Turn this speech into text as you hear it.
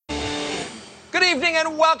Good evening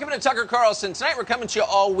and welcome to Tucker Carlson. Tonight we're coming to you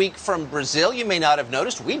all week from Brazil. You may not have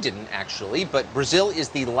noticed, we didn't actually, but Brazil is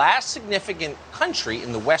the last significant country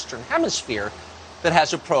in the Western Hemisphere that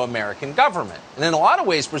has a pro-American government. And in a lot of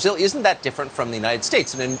ways, Brazil isn't that different from the United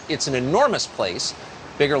States. It's an enormous place,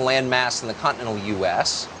 bigger landmass than the continental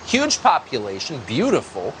U.S., huge population,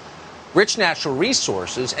 beautiful, rich natural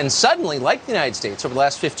resources, and suddenly, like the United States over the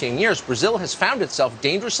last 15 years, Brazil has found itself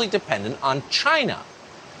dangerously dependent on China.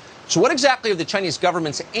 So what exactly are the Chinese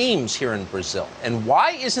government's aims here in Brazil? And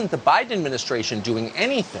why isn't the Biden administration doing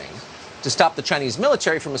anything to stop the Chinese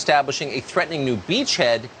military from establishing a threatening new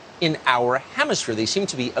beachhead in our hemisphere? They seem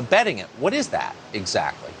to be abetting it. What is that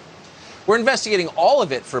exactly? We're investigating all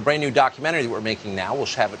of it for a brand new documentary that we're making now. We'll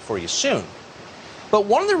have it for you soon. But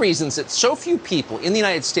one of the reasons that so few people in the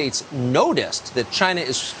United States noticed that China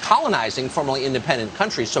is colonizing formerly independent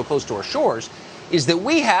countries so close to our shores is that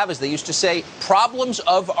we have, as they used to say, problems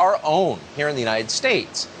of our own here in the United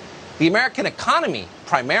States. The American economy,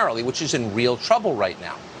 primarily, which is in real trouble right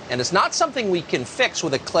now. And it's not something we can fix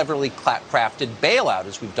with a cleverly crafted bailout,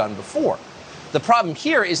 as we've done before. The problem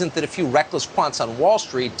here isn't that a few reckless quants on Wall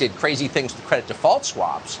Street did crazy things with credit default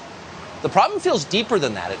swaps. The problem feels deeper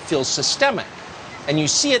than that. It feels systemic. And you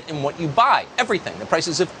see it in what you buy. Everything. The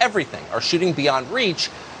prices of everything are shooting beyond reach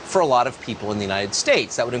for a lot of people in the United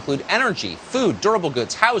States. That would include energy, food, durable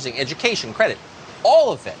goods, housing, education, credit.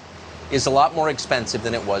 All of it is a lot more expensive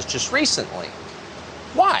than it was just recently.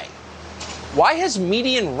 Why? Why has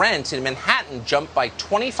median rent in Manhattan jumped by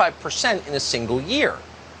 25% in a single year?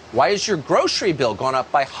 Why has your grocery bill gone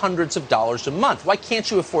up by hundreds of dollars a month? Why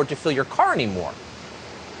can't you afford to fill your car anymore?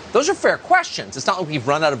 Those are fair questions. It's not like we've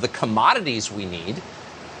run out of the commodities we need.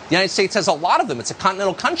 The United States has a lot of them. It's a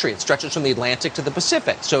continental country. It stretches from the Atlantic to the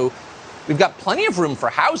Pacific. So we've got plenty of room for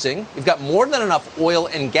housing. We've got more than enough oil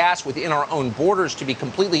and gas within our own borders to be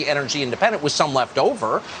completely energy independent with some left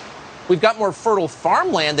over. We've got more fertile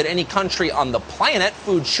farmland than any country on the planet.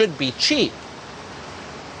 Food should be cheap.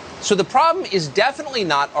 So the problem is definitely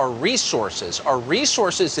not our resources. Our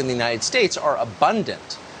resources in the United States are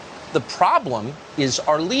abundant. The problem is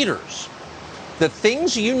our leaders. The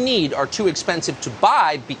things you need are too expensive to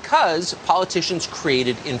buy because politicians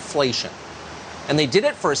created inflation. And they did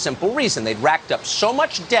it for a simple reason. They'd racked up so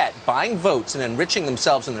much debt buying votes and enriching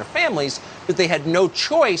themselves and their families that they had no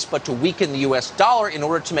choice but to weaken the U.S. dollar in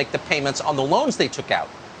order to make the payments on the loans they took out.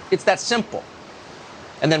 It's that simple.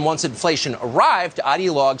 And then once inflation arrived,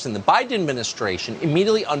 ideologues in the Biden administration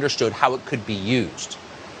immediately understood how it could be used.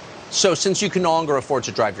 So since you can no longer afford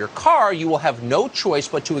to drive your car, you will have no choice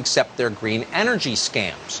but to accept their green energy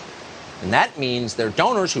scams. And that means their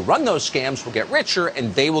donors who run those scams will get richer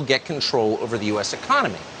and they will get control over the U.S.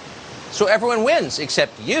 economy. So everyone wins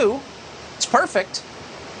except you. It's perfect.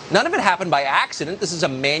 None of it happened by accident. This is a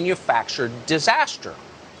manufactured disaster.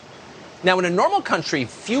 Now, in a normal country,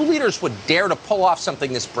 few leaders would dare to pull off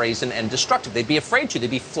something this brazen and destructive. They'd be afraid to. They'd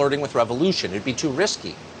be flirting with revolution. It'd be too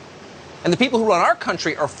risky. And the people who run our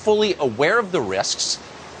country are fully aware of the risks,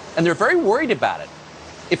 and they're very worried about it.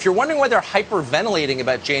 If you're wondering why they're hyperventilating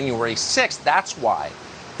about January 6th, that's why.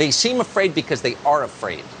 They seem afraid because they are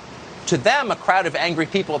afraid. To them, a crowd of angry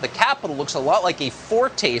people at the Capitol looks a lot like a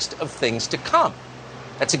foretaste of things to come.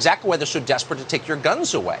 That's exactly why they're so desperate to take your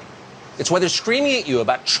guns away. It's why they're screaming at you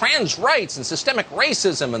about trans rights and systemic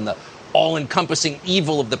racism and the all-encompassing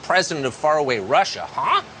evil of the president of faraway Russia.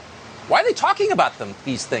 Huh? Why are they talking about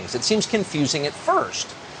these things? It seems confusing at first.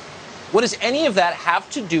 What does any of that have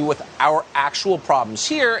to do with our actual problems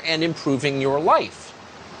here and improving your life?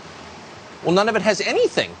 Well, none of it has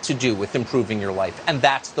anything to do with improving your life, and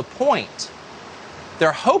that's the point.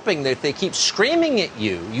 They're hoping that if they keep screaming at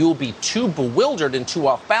you, you'll be too bewildered and too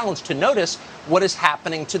off balance to notice what is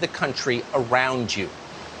happening to the country around you,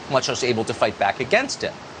 much less able to fight back against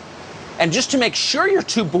it. And just to make sure you're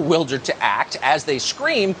too bewildered to act as they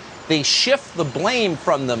scream, they shift the blame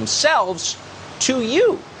from themselves to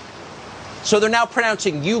you. So they're now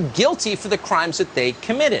pronouncing you guilty for the crimes that they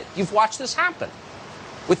committed. You've watched this happen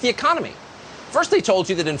with the economy. First, they told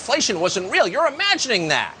you that inflation wasn't real. You're imagining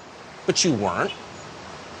that. But you weren't.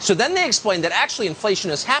 So then they explained that actually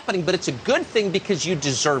inflation is happening, but it's a good thing because you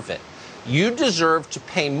deserve it. You deserve to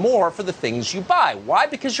pay more for the things you buy. Why?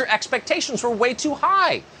 Because your expectations were way too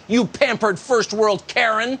high. You pampered first world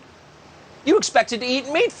Karen. You expected to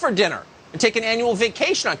eat meat for dinner and take an annual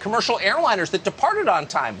vacation on commercial airliners that departed on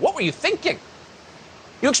time. What were you thinking?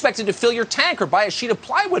 You expected to fill your tank or buy a sheet of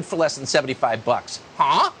plywood for less than $75.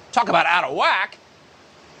 Huh? Talk about out of whack.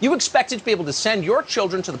 You expected to be able to send your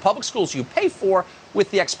children to the public schools you pay for with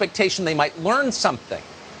the expectation they might learn something.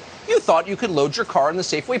 You thought you could load your car in the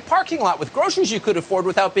Safeway parking lot with groceries you could afford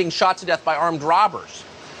without being shot to death by armed robbers.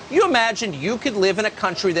 You imagined you could live in a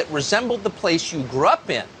country that resembled the place you grew up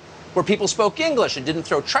in, where people spoke English and didn't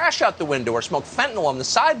throw trash out the window or smoke fentanyl on the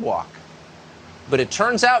sidewalk. But it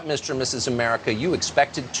turns out, Mr. and Mrs. America, you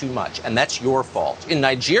expected too much, and that's your fault. In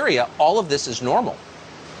Nigeria, all of this is normal.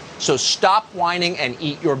 So stop whining and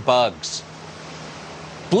eat your bugs.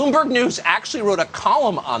 Bloomberg News actually wrote a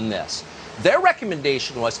column on this. Their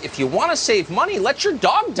recommendation was, if you want to save money, let your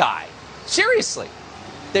dog die. Seriously.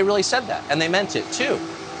 They really said that, and they meant it, too.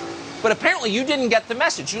 But apparently you didn't get the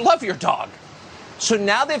message. You love your dog. So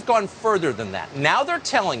now they've gone further than that. Now they're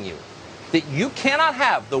telling you that you cannot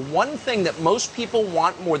have the one thing that most people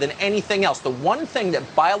want more than anything else, the one thing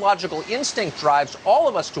that biological instinct drives all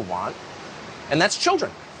of us to want, and that's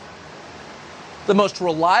children. The most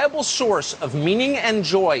reliable source of meaning and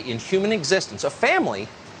joy in human existence, a family,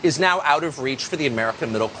 is now out of reach for the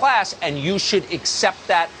American middle class, and you should accept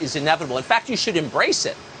that is inevitable. In fact, you should embrace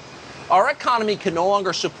it. Our economy can no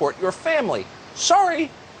longer support your family. Sorry.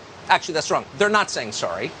 Actually, that's wrong. They're not saying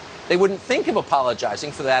sorry. They wouldn't think of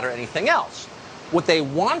apologizing for that or anything else. What they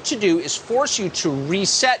want to do is force you to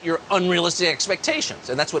reset your unrealistic expectations.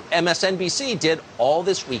 And that's what MSNBC did all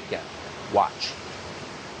this weekend. Watch.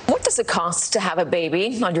 What does it cost to have a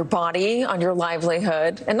baby on your body, on your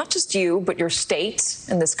livelihood, and not just you, but your state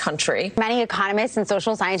and this country? Many economists and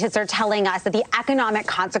social scientists are telling us that the economic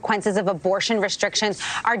consequences of abortion restrictions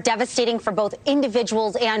are devastating for both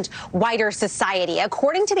individuals and wider society.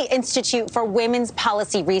 According to the Institute for Women's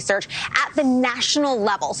Policy Research, at the national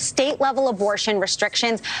level, state-level abortion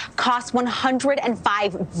restrictions cost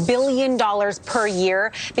 $105 billion per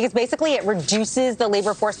year because basically it reduces the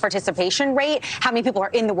labor force participation rate, how many people are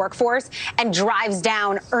in the workforce, and drives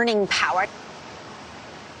down earning power.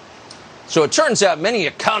 So it turns out many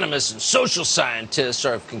economists and social scientists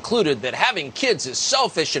have concluded that having kids is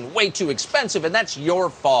selfish and way too expensive, and that's your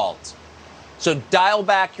fault. So dial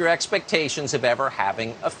back your expectations of ever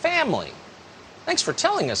having a family. Thanks for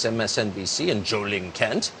telling us, MSNBC and Jolene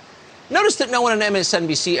Kent. Notice that no one on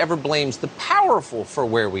MSNBC ever blames the powerful for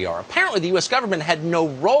where we are. Apparently, the U.S. government had no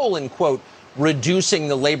role in, quote, reducing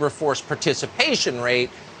the labor force participation rate,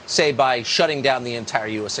 say by shutting down the entire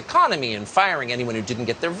U.S. economy and firing anyone who didn't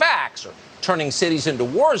get their vax, or turning cities into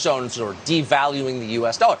war zones, or devaluing the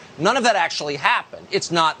U.S. dollar. None of that actually happened.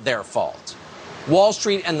 It's not their fault. Wall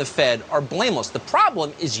Street and the Fed are blameless. The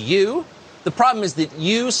problem is you. The problem is that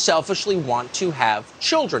you selfishly want to have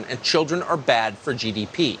children, and children are bad for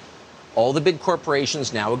GDP. All the big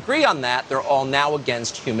corporations now agree on that. They're all now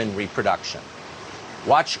against human reproduction.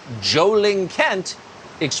 Watch Jolene Kent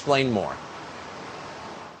explain more.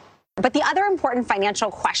 But the other important financial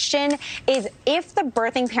question is if the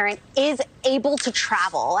birthing parent is able to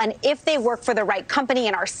travel and if they work for the right company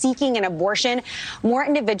and are seeking an abortion, more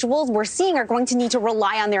individuals we're seeing are going to need to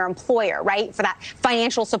rely on their employer, right, for that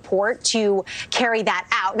financial support to carry that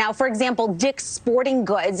out. Now, for example, Dick's Sporting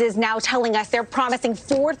Goods is now telling us they're promising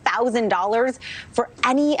 $4,000 for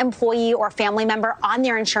any employee or family member on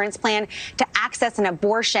their insurance plan to access an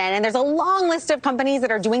abortion. And there's a long list of companies that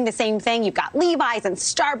are doing the same thing. You've got Levi's and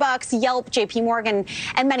Starbucks, Yelp, JP Morgan,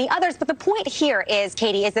 and many others. But the point here is,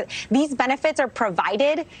 Katie, is that these benefits are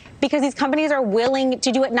provided because these companies are willing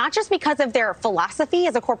to do it not just because of their philosophy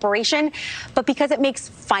as a corporation, but because it makes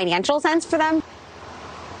financial sense for them.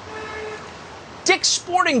 Dick's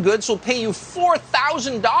Sporting Goods will pay you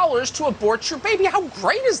 $4,000 to abort your baby. How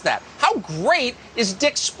great is that? How great is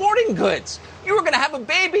Dick's Sporting Goods? You were going to have a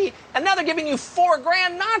baby, and now they're giving you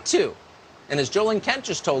 $4,000 not to. And as Jolene Kent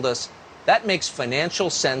just told us, that makes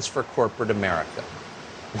financial sense for corporate America.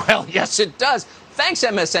 Well, yes, it does. Thanks,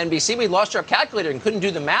 MSNBC. We lost our calculator and couldn't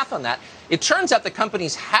do the math on that. It turns out the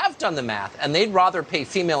companies have done the math, and they'd rather pay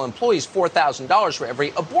female employees $4,000 for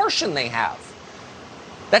every abortion they have.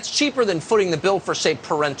 That's cheaper than footing the bill for, say,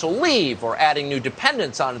 parental leave or adding new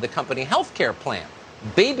dependents onto the company health care plan.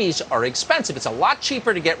 Babies are expensive. It's a lot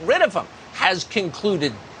cheaper to get rid of them, has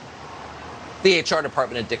concluded the HR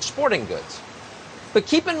department at Dick's Sporting Goods. But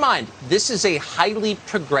keep in mind, this is a highly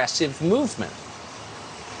progressive movement.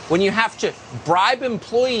 When you have to bribe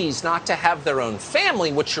employees not to have their own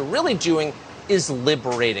family, what you're really doing is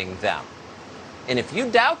liberating them. And if you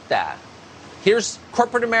doubt that, here's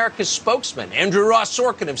corporate America's spokesman, Andrew Ross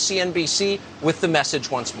Sorkin of CNBC, with the message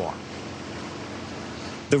once more.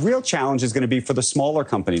 The real challenge is going to be for the smaller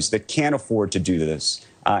companies that can't afford to do this,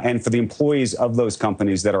 and for the employees of those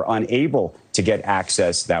companies that are unable to get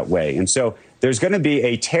access that way. And so there's going to be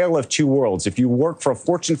a tale of two worlds. If you work for a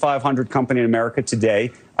Fortune 500 company in America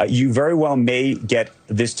today, you very well may get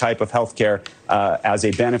this type of health care as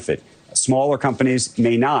a benefit. Smaller companies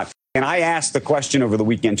may not. And I asked the question over the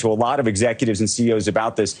weekend to a lot of executives and CEOs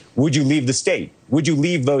about this. Would you leave the state? Would you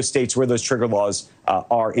leave those states where those trigger laws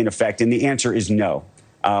are in effect? And the answer is no.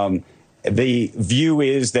 The view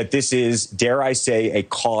is that this is, dare I say, a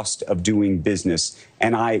cost of doing business.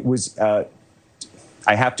 And I was, I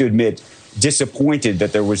have to admit, disappointed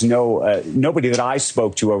that there was nobody that I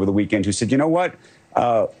spoke to over the weekend who said, you know what,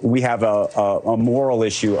 we have a moral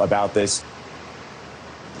issue about this.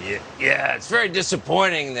 Yeah, it's very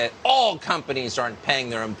disappointing that all companies aren't paying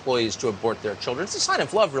their employees to abort their children. It's a sign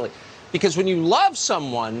of love, really, because when you love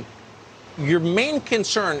someone, your main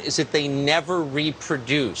concern is that they never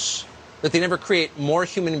reproduce, that they never create more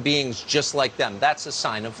human beings just like them. That's a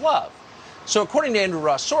sign of love. So according to Andrew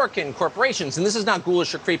Ross Sorkin, corporations, and this is not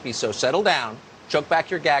ghoulish or creepy, so settle down, choke back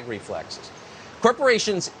your gag reflexes.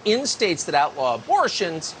 Corporations in states that outlaw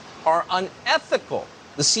abortions are unethical.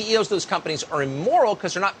 The CEOs of those companies are immoral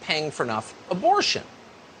because they're not paying for enough abortion.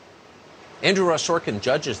 Andrew Ross Sorkin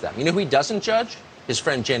judges them. You know who he doesn't judge? His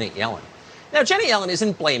friend Janet Yellen. Now, Janet Yellen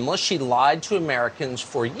isn't blameless. She lied to Americans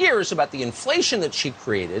for years about the inflation that she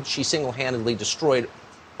created. She single-handedly destroyed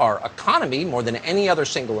our economy more than any other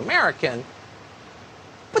single American.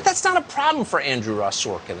 But that's not a problem for Andrew Ross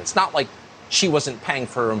Sorkin. It's not like she wasn't paying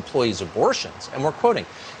for her employees' abortions. And we're quoting,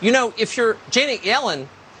 you know, if you're Janet Yellen,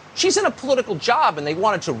 she's in a political job and they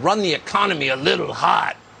wanted to run the economy a little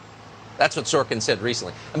hot. That's what Sorkin said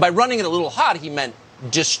recently. And by running it a little hot, he meant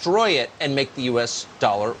destroy it and make the U.S.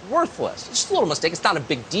 dollar worthless. It's just a little mistake. It's not a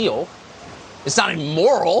big deal. It's not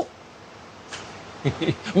immoral.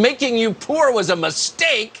 Making you poor was a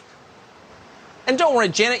mistake. And don't worry,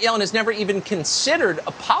 Janet Yellen has never even considered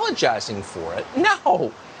apologizing for it.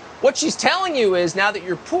 No. What she's telling you is, now that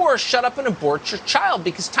you're poor, shut up and abort your child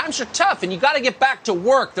because times are tough and you got to get back to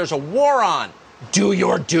work. There's a war on. Do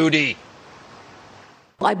your duty.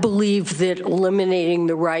 I believe that eliminating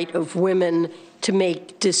the right of women to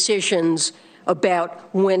make decisions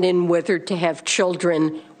about when and whether to have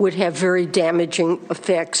children would have very damaging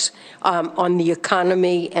effects on the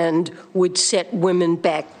economy and would set women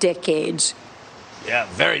back decades. Yeah,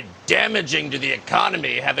 very damaging to the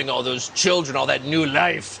economy, having all those children, all that new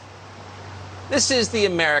life. This is the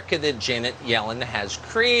America that Janet Yellen has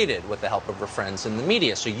created with the help of her friends in the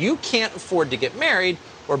media. So you can't afford to get married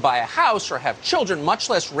or buy a house or have children, much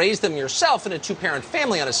less raise them yourself in a two-parent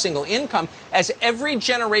family on a single income, as every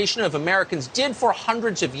generation of Americans did for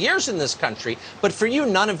hundreds of years in this country. But for you,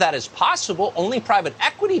 none of that is possible. Only private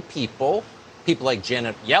equity people like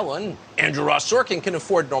Janet Yellen, Andrew Ross Sorkin, can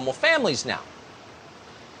afford normal families now.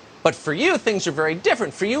 But for you, things are very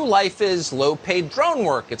different. For you, life is low-paid drone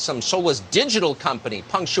work at some soulless digital company,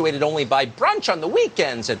 punctuated only by brunch on the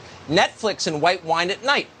weekends and Netflix and white wine at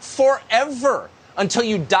night, forever, until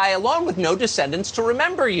you die alone with no descendants to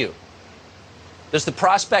remember you. Does the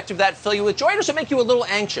prospect of that fill you with joy, or does it make you a little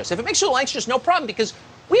anxious? If it makes you a little anxious, no problem, because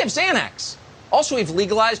we have Xanax. Also, we've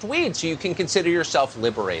legalized weed, so you can consider yourself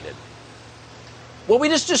liberated. What we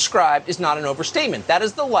just described is not an overstatement. That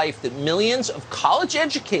is the life that millions of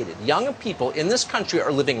college-educated young people in this country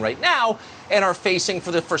are living right now and are facing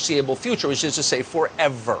for the foreseeable future, which is to say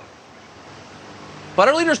forever. But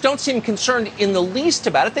our leaders don't seem concerned in the least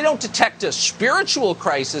about it. They don't detect a spiritual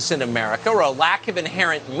crisis in America or a lack of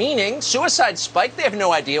inherent meaning. Suicide spiked. They have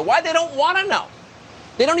no idea why. They don't want to know.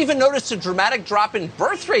 They don't even notice a dramatic drop in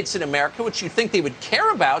birth rates in America, which you'd think they would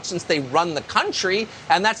care about since they run the country,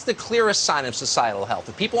 and that's the clearest sign of societal health.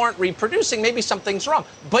 If people aren't reproducing, maybe something's wrong.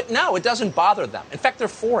 But no, it doesn't bother them. In fact, they're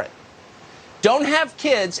for it. Don't have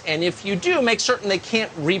kids, and if you do, make certain they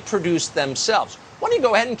can't reproduce themselves. Why don't you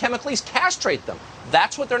go ahead and chemically castrate them?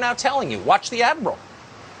 That's what they're now telling you. Watch the Admiral.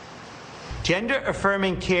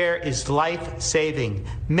 Gender-affirming care is life-saving,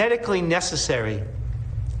 medically necessary,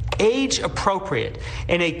 age-appropriate,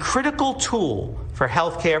 and a critical tool for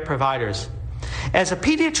healthcare providers. As a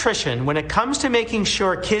pediatrician, when it comes to making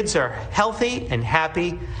sure kids are healthy and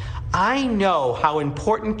happy, I know how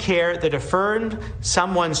important care that affirmed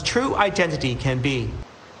someone's true identity can be.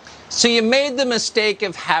 So you made the mistake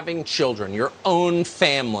of having children, your own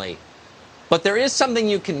family. But there is something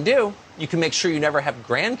you can do. You can make sure you never have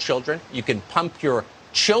grandchildren. You can pump your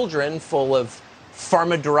children full of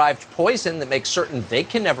pharma-derived poison that makes certain they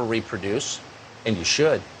can never reproduce. And you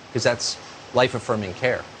should, because that's life-affirming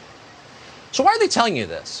care. So why are they telling you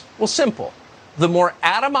this? Well, simple. The more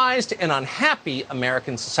atomized and unhappy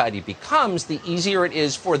American society becomes, the easier it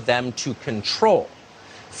is for them to control.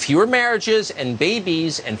 Fewer marriages and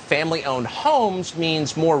babies and family-owned homes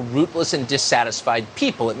means more rootless and dissatisfied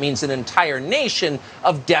people. It means an entire nation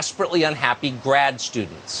of desperately unhappy grad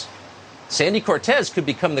students. Sandy Cortez could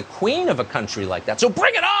become the queen of a country like that. So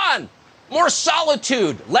bring it on! More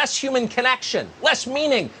solitude, less human connection, less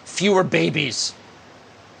meaning, fewer babies.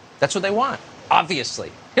 That's what they want,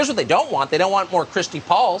 obviously. Here's what they don't want. They don't want more Christy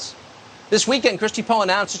Pauls. This weekend, Christy Paul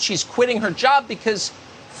announced that she's quitting her job because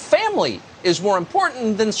family is more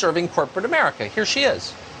important than serving corporate America. Here she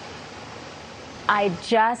is. I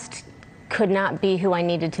just could not be who I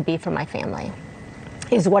needed to be for my family,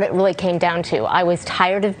 is what it really came down to. I was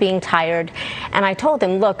tired of being tired, and I told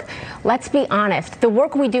them, look, let's be honest. The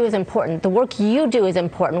work we do is important. The work you do is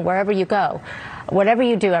important wherever you go. Whatever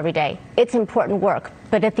you do every day, it's important work.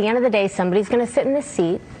 But at the end of the day, somebody's going to sit in this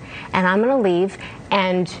seat, and I'm going to leave,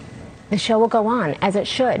 and the show will go on as it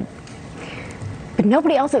should. But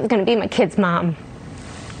nobody else is going to be my kid's mom.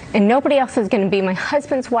 And nobody else is going to be my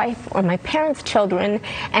husband's wife or my parents' children,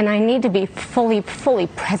 and I need to be fully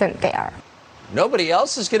present there. Nobody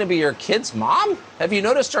else is going to be your kid's mom? Have you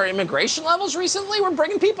noticed our immigration levels recently? We're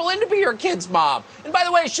bringing people in to be your kid's mom. And by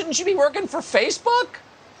the way, shouldn't you be working for Facebook?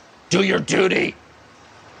 Do your duty.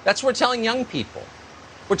 That's what we're telling young people.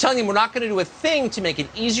 We're telling them we're not going to do a thing to make it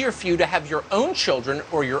easier for you to have your own children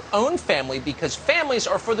or your own family, because families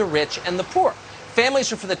are for the rich and the poor.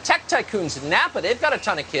 Families are for the tech tycoons in Napa. They've got a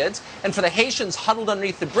ton of kids. And for the Haitians huddled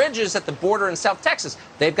underneath the bridges at the border in South Texas,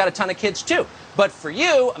 they've got a ton of kids too. But for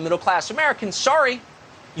you, a middle-class American, sorry,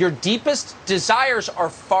 your deepest desires are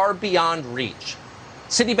far beyond reach.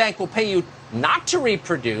 Citibank will pay you not to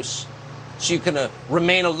reproduce so you can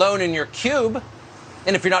remain alone in your cube.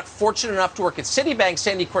 And if you're not fortunate enough to work at Citibank,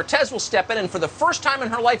 Sandy Cortez will step in and for the first time in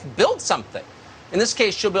her life build something. In this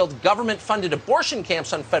case, she'll build government-funded abortion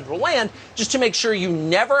camps on federal land just to make sure you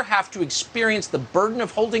never have to experience the burden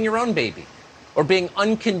of holding your own baby or being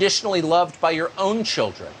unconditionally loved by your own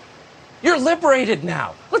children. You're liberated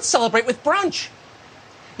now. Let's celebrate with brunch.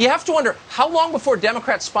 You have to wonder, how long before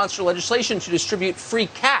Democrats sponsor legislation to distribute free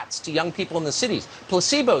cats to young people in the cities,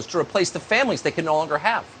 placebos to replace the families they can no longer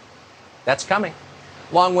have? That's coming,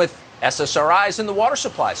 along with SSRIs and the water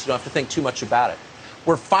supply, so you don't have to think too much about it.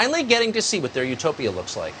 We're finally getting to see what their utopia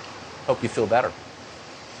looks like. Hope you feel better.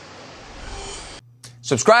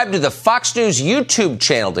 Subscribe to the Fox News YouTube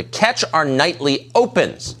channel to catch our nightly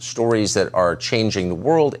opens, stories that are changing the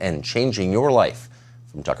world and changing your life.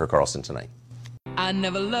 From Tucker Carlson tonight. I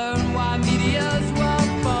never learned why media's were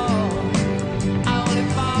for. I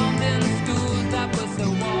only found in schools that were so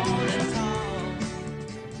worn and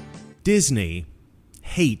tall. Disney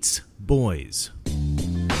hates boys.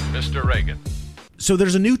 Mr. Reagan. So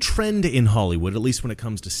there's a new trend in Hollywood, at least when it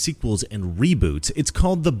comes to sequels and reboots. It's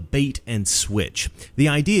called the bait and switch. The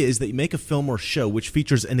idea is that you make a film or show which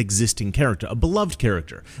features an existing character, a beloved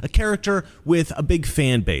character, a character with a big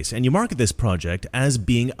fan base, and you market this project as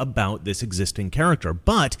being about this existing character.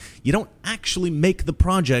 But you don't actually make the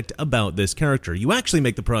project about this character. You actually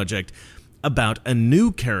make the project about a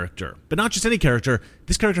new character. But not just any character.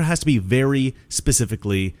 This character has to be very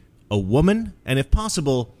specifically a woman, and if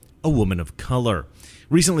possible, a woman of color.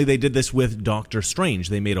 Recently, they did this with Doctor Strange.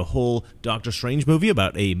 They made a whole Doctor Strange movie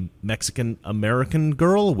about a Mexican-American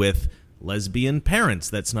girl with lesbian parents.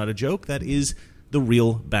 That's not a joke. That is the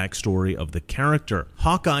real backstory of the character.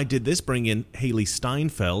 Hawkeye did this, bring in Haley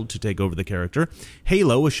Steinfeld to take over the character.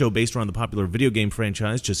 Halo, a show based around the popular video game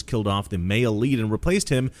franchise, just killed off the male lead and replaced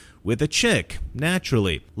him with a chick,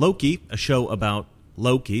 naturally. Loki, a show about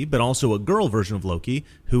Loki, but also a girl version of Loki,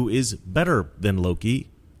 who is better than Loki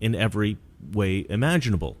in every way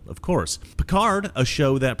imaginable, of course. Picard, a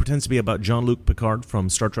show that pretends to be about Jean-Luc Picard from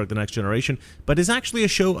Star Trek The Next Generation, but is actually a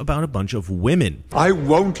show about a bunch of women. I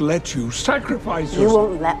won't let you sacrifice yourself. You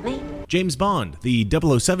won't let me? James Bond, the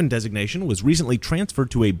 007 designation, was recently transferred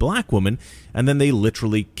to a black woman, and then they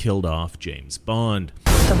literally killed off James Bond.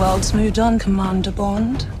 The world's moved on, Commander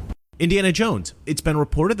Bond. Indiana Jones. It's been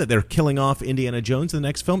reported that they're killing off Indiana Jones in the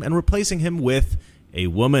next film and replacing him with a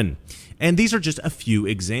woman. And these are just a few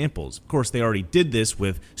examples. Of course, they already did this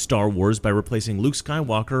with Star Wars by replacing Luke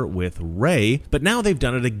Skywalker with Rey, but now they've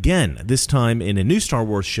done it again, this time in a new Star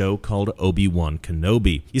Wars show called Obi-Wan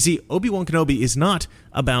Kenobi. You see, Obi-Wan Kenobi is not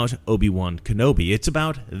about Obi-Wan Kenobi. It's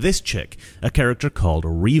about this chick, a character called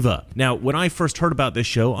Reva. Now, when I first heard about this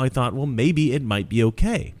show, I thought, well, maybe it might be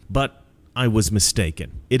okay. But I was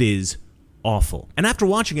mistaken. It is awful. And after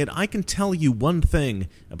watching it, I can tell you one thing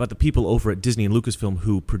about the people over at Disney and Lucasfilm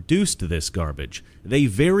who produced this garbage. They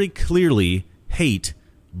very clearly hate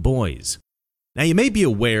boys. Now, you may be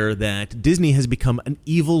aware that Disney has become an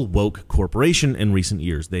evil, woke corporation in recent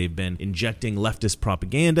years. They've been injecting leftist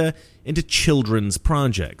propaganda into children's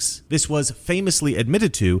projects. This was famously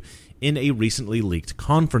admitted to in a recently leaked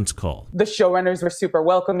conference call. The showrunners were super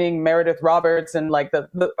welcoming. Meredith Roberts and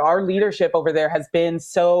our leadership over there has been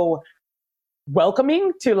so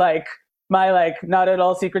welcoming to my not at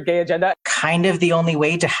all secret gay agenda. Kind of the only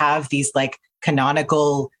way to have these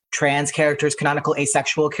canonical trans characters, canonical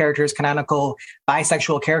asexual characters, canonical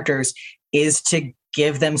bisexual characters is to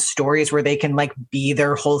give them stories where they can be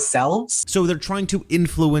their whole selves. So they're trying to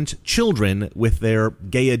influence children with their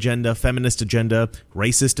gay agenda, feminist agenda,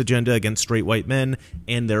 racist agenda against straight white men,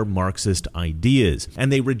 and their Marxist ideas. And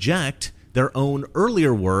they reject their own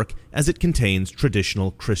earlier work as it contains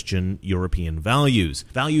traditional Christian European values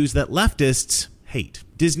that leftists hate.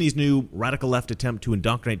 Disney's new radical left attempt to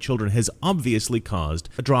indoctrinate children has obviously caused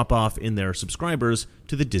a drop-off in their subscribers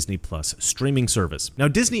to the Disney Plus streaming service. Now,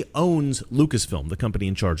 Disney owns Lucasfilm, the company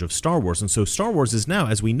in charge of Star Wars, and so Star Wars is now,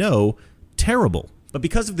 as we know, terrible. But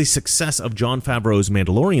because of the success of Jon Favreau's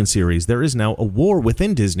Mandalorian series, there is now a war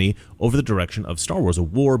within Disney over the direction of Star Wars, a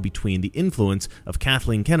war between the influence of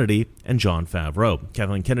Kathleen Kennedy and Jon Favreau.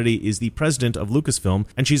 Kathleen Kennedy is the president of Lucasfilm,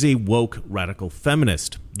 and she's a woke radical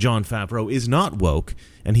feminist. Jon Favreau is not woke,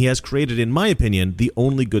 and he has created, in my opinion, the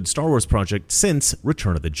only good Star Wars project since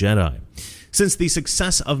Return of the Jedi. Since the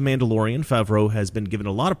success of Mandalorian, Favreau has been given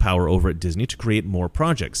a lot of power over at Disney to create more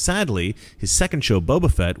projects. Sadly, his second show,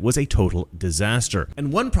 Boba Fett, was a total disaster.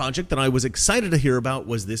 And one project that I was excited to hear about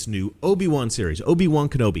was this new Obi-Wan series, Obi-Wan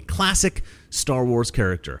Kenobi, classic Star Wars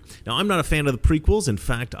character. Now, I'm not a fan of the prequels. In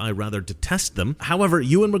fact, I rather detest them. However,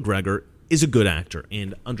 Ewan McGregor is a good actor,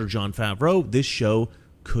 and under Jon Favreau, this show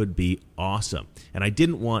could be awesome. And I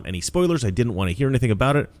didn't want any spoilers. I didn't want to hear anything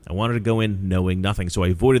about it. I wanted to go in knowing nothing. So I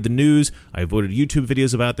avoided the news. I avoided YouTube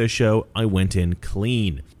videos about this show. I went in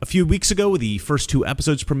clean. A few weeks ago, the first 2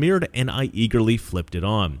 episodes premiered, and I eagerly flipped it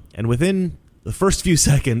on. And within the first few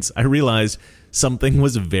seconds, I realized something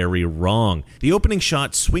was very wrong. The opening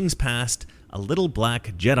shot swings past a little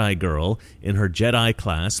black Jedi girl in her Jedi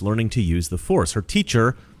class learning to use the Force. Her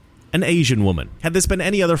teacher, an Asian woman. Had this been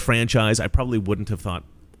any other franchise, I probably wouldn't have thought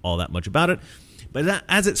all that much about it. But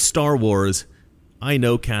as it's Star Wars, I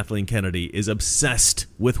know Kathleen Kennedy is obsessed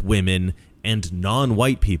with women and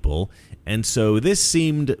non-white people, and so this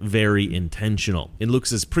seemed very intentional. In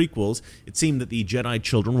Lucas's prequels, it seemed that the Jedi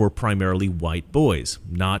children were primarily white boys.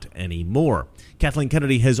 Not anymore. Kathleen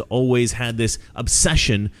Kennedy has always had this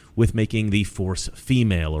obsession with making the Force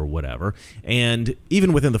female or whatever, and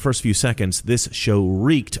even within the first few seconds, this show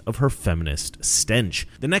reeked of her feminist stench.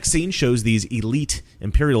 The next scene shows these elite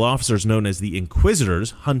Imperial officers known as the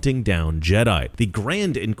Inquisitors hunting down Jedi. The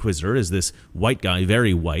Grand Inquisitor is this white guy,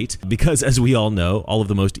 very white, because as we all know, all of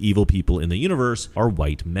the most evil people in the universe are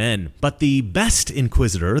white men. But the best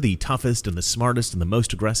Inquisitor, the toughest and the smartest and the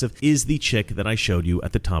most aggressive, is the chick that I showed you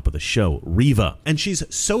at the top of the show, Reva. And she's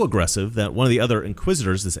so aggressive that one of the other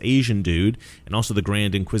Inquisitors, this Asian dude, and also the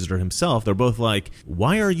Grand Inquisitor himself, they're both like,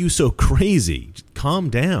 "Why are you so crazy? Just calm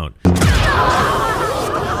down."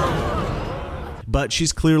 But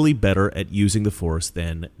she's clearly better at using the Force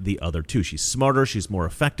than the other two. She's smarter, she's more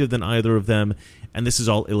effective than either of them, and this is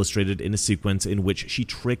all illustrated in a sequence in which she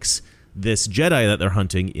tricks this Jedi that they're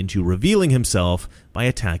hunting into revealing himself by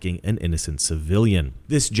attacking an innocent civilian.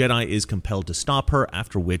 This Jedi is compelled to stop her,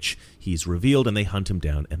 after which he's revealed and they hunt him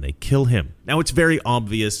down and they kill him. Now, it's very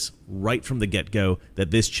obvious right from the get-go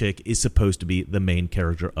that this chick is supposed to be the main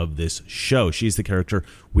character of this show. She's the character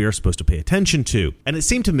we are supposed to pay attention to. And it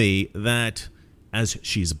seemed to me that as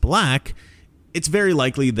she's black, it's very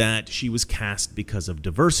likely that she was cast because of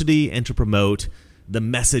diversity and to promote the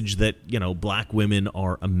message that, black women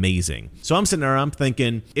are amazing. So I'm sitting there, I'm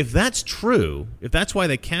thinking, if that's true, if that's why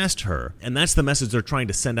they cast her, and that's the message they're trying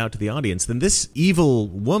to send out to the audience, then this evil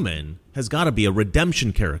woman has got to be a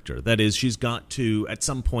redemption character. That is, she's got to, at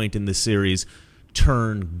some point in this series,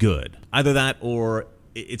 turn good. Either that, or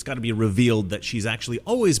it's got to be revealed that she's actually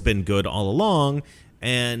always been good all along,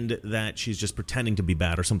 and that she's just pretending to be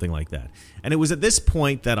bad or something like that. And it was at this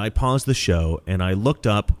point that I paused the show and I looked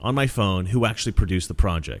up on my phone who actually produced the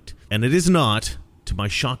project. And it is not, to my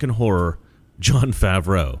shock and horror, Jon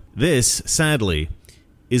Favreau. This, sadly,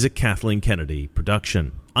 is a Kathleen Kennedy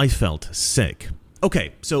production. I felt sick.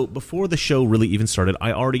 Okay, so before the show really even started,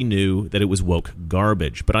 I already knew that it was woke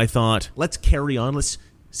garbage. But I thought, let's carry on. Let's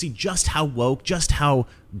see just how woke, just how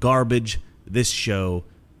garbage this show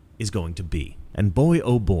is going to be. And boy,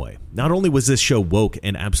 oh boy, not only was this show woke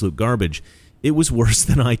and absolute garbage, it was worse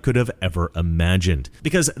than I could have ever imagined.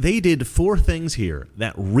 Because they did 4 things here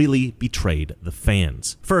that really betrayed the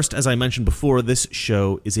fans. First, as I mentioned before, this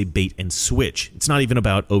show is a bait and switch. It's not even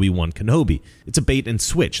about Obi-Wan Kenobi. It's a bait and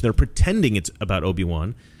switch. They're pretending it's about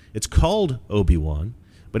Obi-Wan. It's called Obi-Wan,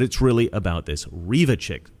 but it's really about this Riva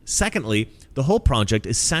chick. Secondly, the whole project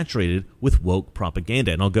is saturated with woke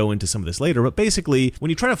propaganda, and I'll go into some of this later, but basically, when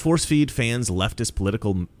you try to force-feed fans leftist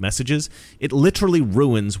political messages, it literally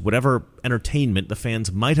ruins whatever entertainment the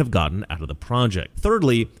fans might have gotten out of the project.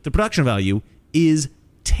 Thirdly, the production value is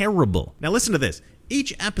terrible. Now listen to this.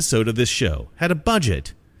 Each episode of this show had a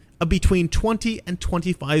budget of between $20 and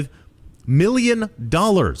 $25 million.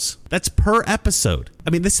 That's per episode. I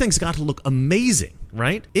mean, this thing's got to look amazing,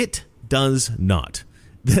 right? It does not.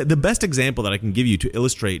 The best example that I can give you to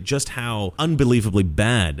illustrate just how unbelievably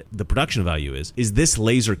bad the production value is this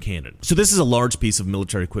laser cannon. So this is a large piece of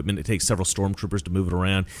military equipment. It takes several stormtroopers to move it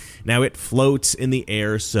around. Now it floats in the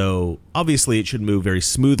air, so obviously it should move very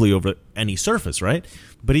smoothly over any surface, right?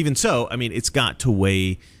 But even so, I mean, it's got to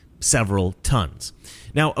weigh several tons.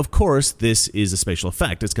 Now, of course, this is a spatial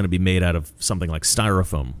effect. It's going to be made out of something like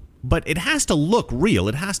styrofoam. But it has to look real.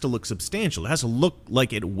 It has to look substantial. It has to look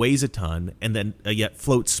like it weighs a ton and then yet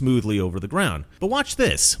floats smoothly over the ground. But watch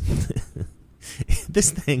this.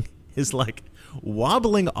 This thing is like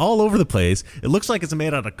wobbling all over the place. It looks like it's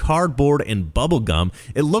made out of cardboard and bubble gum.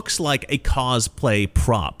 It looks like a cosplay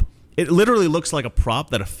prop. It literally looks like a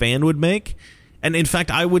prop that a fan would make. And in fact,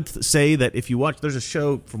 I would say that if you watch, there's a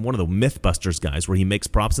show from one of the Mythbusters guys where he makes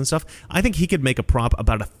props and stuff. I think he could make a prop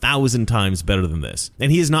about 1,000 times better than this.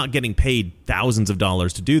 And he is not getting paid thousands of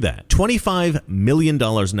dollars to do that. $25 million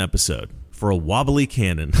an episode for a wobbly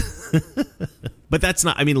cannon. But that's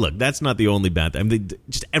not, I mean, look, that's not the only bad thing. I mean,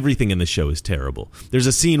 just everything in the show is terrible. There's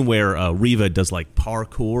a scene where Riva does like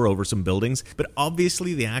parkour over some buildings, but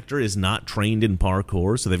obviously the actor is not trained in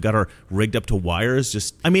parkour, so they've got her rigged up to wires.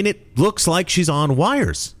 It looks like she's on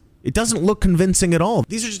wires. It doesn't look convincing at all.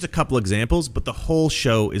 These are just a couple examples, but the whole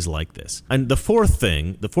show is like this. And the fourth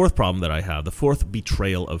problem that I have, the fourth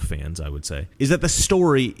betrayal of fans, I would say, is that the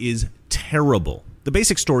story is terrible. The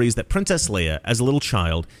basic story is that Princess Leia, as a little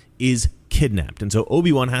child, is kidnapped, and so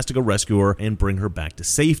Obi-Wan has to go rescue her and bring her back to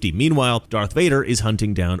safety. Meanwhile, Darth Vader is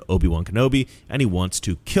hunting down Obi-Wan Kenobi, and he wants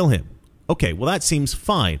to kill him. Okay, well that seems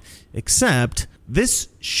fine, except this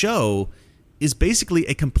show is basically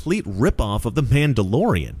a complete ripoff of The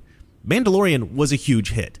Mandalorian. Mandalorian was a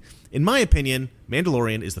huge hit. In my opinion,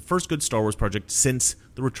 Mandalorian is the first good Star Wars project since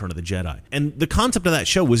The Return of the Jedi. And the concept of that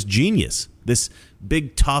show was genius. This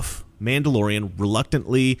big, tough Mandalorian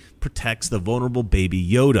reluctantly protects the vulnerable baby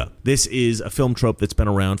Yoda. This is a film trope that's been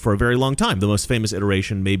around for a very long time. The most famous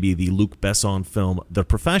iteration may be the Luc Besson film The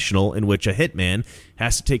Professional, in which a hitman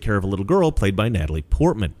has to take care of a little girl played by Natalie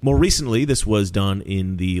Portman. More recently, this was done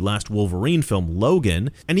in the last Wolverine film, Logan.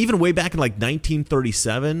 And even way back in like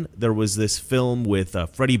 1937, there was this film with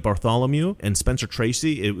Freddie Bartholomew and Spencer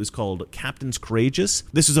Tracy. It was called Captain's Courageous.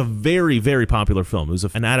 This is a very, very popular film. It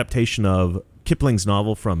was an adaptation of Kipling's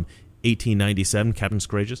novel from 1897, Captain's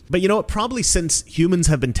Courageous. But you know what? Probably since humans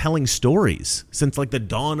have been telling stories, since like the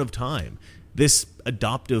dawn of time, this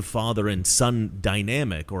adoptive father and son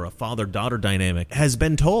dynamic, or a father-daughter dynamic, has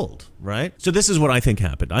been told, right? So this is what I think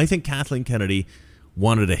happened. I think Kathleen Kennedy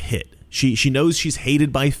wanted a hit. She knows she's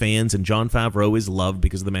hated by fans, and Jon Favreau is loved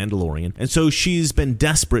because of The Mandalorian. And so she's been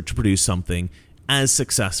desperate to produce something as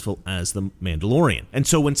successful as The Mandalorian. And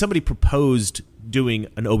so when somebody proposed doing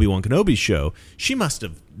an Obi-Wan Kenobi show, she must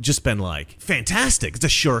have just been like, fantastic, it's a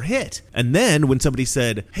sure hit. And then when somebody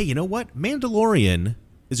said, hey, you know what? Mandalorian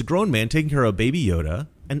is a grown man taking care of Baby Yoda,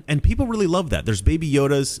 and people really love that. There's Baby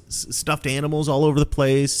Yoda's stuffed animals all over the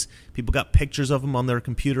place. People got pictures of them on their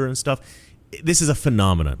computer and stuff. This is a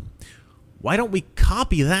phenomenon. Why don't we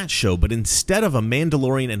copy that show, but instead of a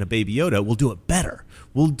Mandalorian and a Baby Yoda, we'll do it better.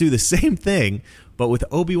 We'll do the same thing, but with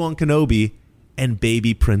Obi-Wan Kenobi and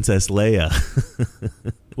baby Princess Leia.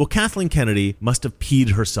 Well, Kathleen Kennedy must have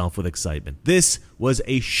peed herself with excitement. This was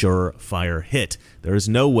a surefire hit. There is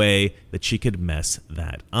no way that she could mess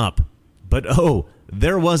that up. But oh,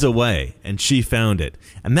 there was a way, and she found it.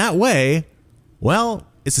 And that way, well,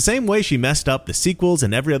 it's the same way she messed up the sequels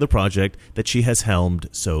and every other project that she has helmed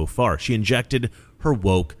so far. She injected her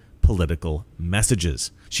woke political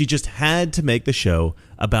messages. She just had to make the show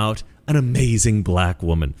about an amazing black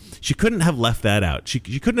woman. She couldn't have left that out. She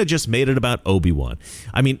couldn't have just made it about Obi-Wan.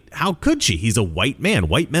 I mean, how could she? He's a white man.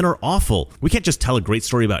 White men are awful. We can't just tell a great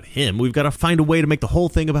story about him. We've got to find a way to make the whole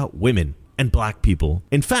thing about women and black people.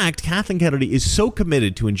 In fact, Kathleen Kennedy is so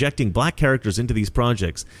committed to injecting black characters into these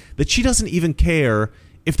projects that she doesn't even care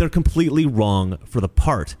if they're completely wrong for the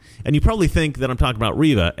part. And you probably think that I'm talking about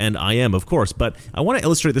Riva, and I am, of course, but I want to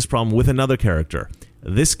illustrate this problem with another character.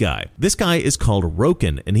 This guy is called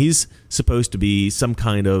Roken, and he's supposed to be some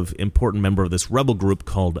kind of important member of this rebel group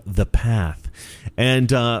called The Path. And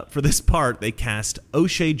for this part, they cast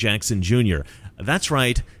O'Shea Jackson Jr., That's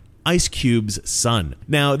right, Ice Cube's son.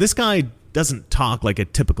 Now, this guy doesn't talk like a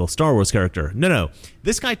typical Star Wars character. No.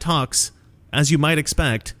 This guy talks, as you might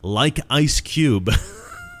expect, like Ice Cube.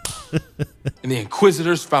 And the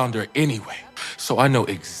Inquisitors found her anyway, so I know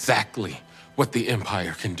exactly what the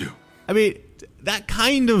Empire can do. I mean, that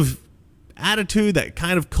kind of attitude, that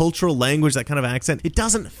kind of cultural language, that kind of accent, it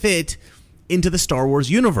doesn't fit into the Star Wars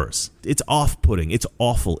universe. It's off-putting. It's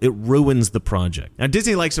awful. It ruins the project. Now,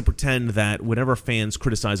 Disney likes to pretend that whenever fans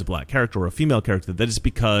criticize a black character or a female character, that it's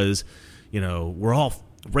because, we're all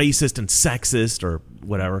racist and sexist or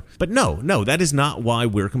whatever. But no, that is not why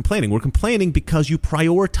we're complaining. We're complaining because you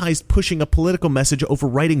prioritized pushing a political message over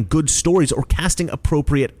writing good stories or casting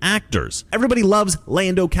appropriate actors. Everybody loves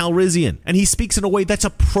Lando Calrissian, and he speaks in a way that's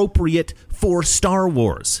appropriate for Star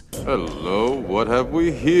Wars. Hello, what have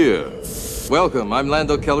we here? Welcome, I'm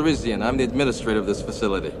Lando Calrissian. I'm the administrator of this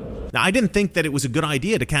facility. Now, I didn't think that it was a good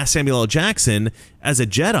idea to cast Samuel L. Jackson as a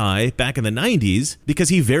Jedi back in the 90s because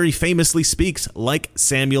he very famously speaks like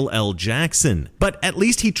Samuel L. Jackson. But at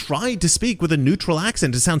least he tried to speak with a neutral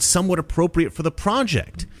accent to sound somewhat appropriate for the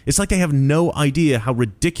project. It's like they have no idea how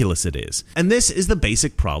ridiculous it is. And this is the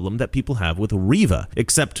basic problem that people have with Reva,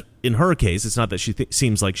 except in her case, it's not that she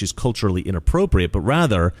seems like she's culturally inappropriate, but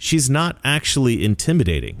rather she's not actually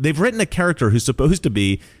intimidating. They've written a character who's supposed to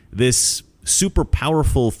be this super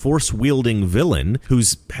powerful force-wielding villain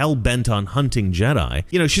who's hell-bent on hunting Jedi.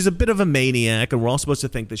 She's a bit of a maniac, and we're all supposed to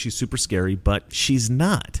think that she's super scary, but she's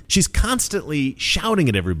not. She's constantly shouting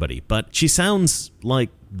at everybody, but she sounds like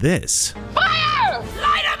this. Fire!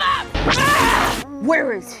 Light him up! Ah!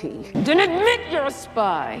 Where is he? Then admit you're a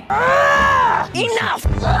spy. Ah! Enough!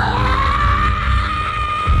 Ah!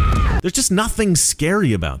 There's just nothing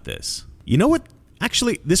scary about this. You know what?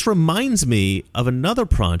 Actually, this reminds me of another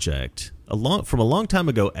project from a long time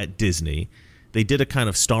ago at Disney. They did a kind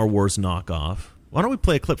of Star Wars knockoff. Why don't we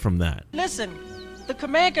play a clip from that? Listen, the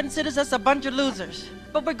command considers us a bunch of losers,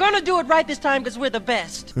 but we're gonna do it right this time because we're the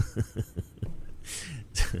best.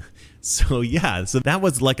 So that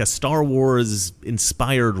was like a Star Wars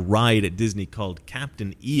inspired ride at Disney called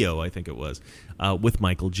Captain EO, I think it was, with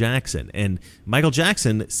Michael Jackson. And Michael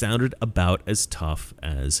Jackson sounded about as tough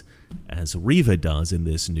as Reva does in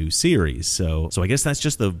this new series. So I guess that's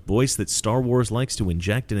just the voice that Star Wars likes to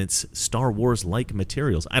inject in its Star Wars-like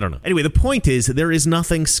materials. I don't know. Anyway, the point is there is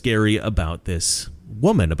nothing scary about this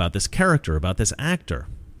woman, about this character, about this actor.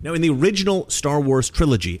 Now, in the original Star Wars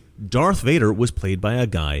trilogy, Darth Vader was played by a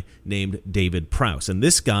guy named David Prowse, and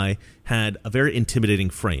this guy had a very intimidating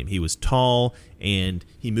frame. He was tall, and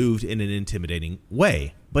he moved in an intimidating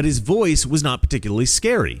way. But his voice was not particularly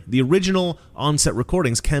scary. The original on-set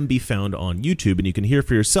recordings can be found on YouTube, and you can hear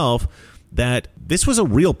for yourself that this was a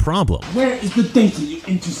real problem. Where is the data you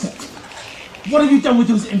intercepted? What have you done with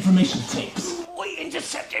those information tapes? We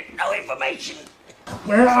intercepted no information.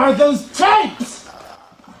 Where are those tapes?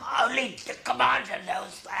 Only the commander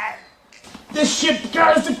knows that. This ship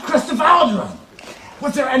guards the crest of Alderaan.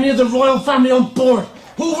 Was there any of the royal family on board?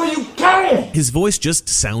 Who were you carrying? His voice just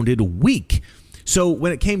sounded weak. So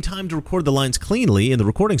when it came time to record the lines cleanly in the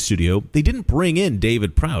recording studio, they didn't bring in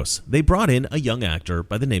David Prowse. They brought in a young actor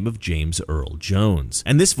by the name of James Earl Jones.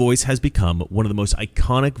 And this voice has become one of the most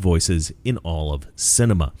iconic voices in all of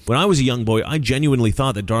cinema. When I was a young boy, I genuinely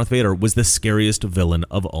thought that Darth Vader was the scariest villain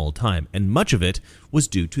of all time, and much of it was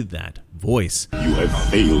due to that voice. You have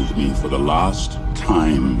failed me for the last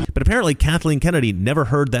time. But apparently Kathleen Kennedy never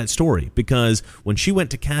heard that story, because when she went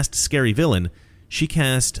to cast Scary Villain, she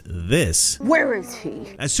cast this. Where is he?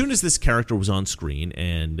 As soon as this character was on screen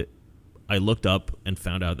and I looked up and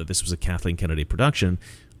found out that this was a Kathleen Kennedy production,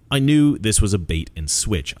 I knew this was a bait and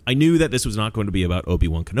switch. I knew that this was not going to be about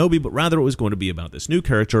Obi-Wan Kenobi, but rather it was going to be about this new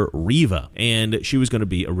character, Reva. And she was going to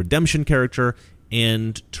be a redemption character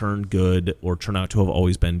and turn good, or turn out to have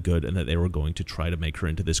always been good, and that they were going to try to make her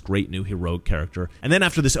into this great new heroic character. And then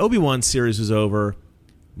after this Obi-Wan series was over,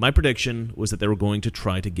 my prediction was that they were going to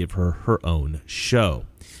try to give her her own show.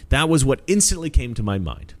 That was what instantly came to my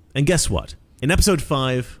mind. And guess what? In episode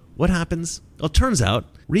 5, what happens? Well, it turns out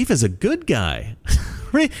Reva's a good guy.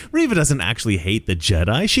 Reva doesn't actually hate the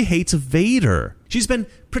Jedi. She hates Vader. She's been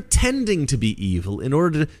pretending to be evil in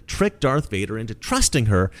order to trick Darth Vader into trusting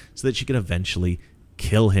her so that she can eventually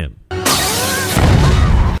kill him.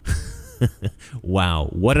 Wow,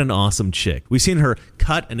 what an awesome chick. We've seen her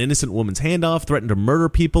cut an innocent woman's hand off, threaten to murder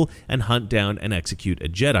people, and hunt down and execute a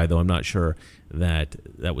Jedi, though I'm not sure that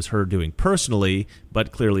that was her doing personally,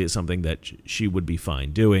 but clearly it's something that she would be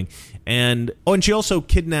fine doing. And she also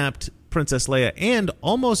kidnapped Princess Leia and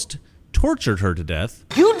almost tortured her to death.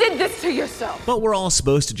 You did this to yourself. But we're all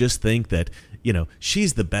supposed to just think that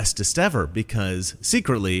she's the bestest ever because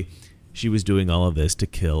secretly she was doing all of this to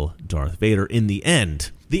kill Darth Vader in the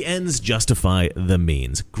end. The ends justify the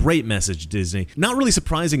means. Great message, Disney. Not really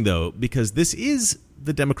surprising, though, because this is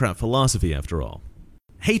the Democrat philosophy, after all.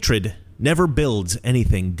 Hatred never builds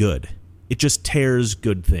anything good. It just tears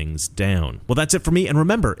good things down. Well, that's it for me. And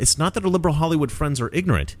remember, it's not that our liberal Hollywood friends are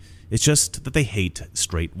ignorant. It's just that they hate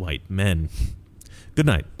straight white men. Good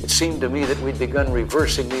night. It seemed to me that we'd begun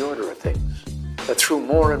reversing the order of things. That through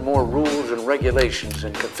more and more rules and regulations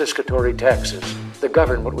and confiscatory taxes, the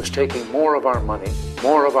government was taking more of our money,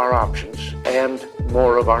 more of our options, and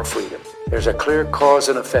more of our freedom. There's a clear cause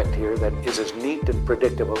and effect here that is as neat and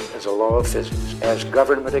predictable as a law of physics. As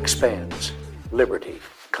government expands, liberty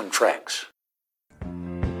contracts.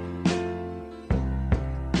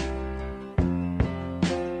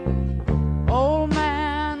 Oh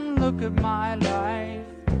man, look at my life.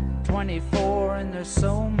 24 and there's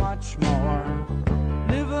so much more.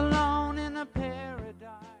 Live alone in a paradise.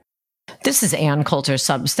 This is Ann Coulter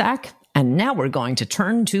Substack, and now we're going to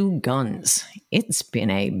turn to guns. It's been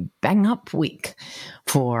a bang-up week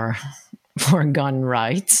for gun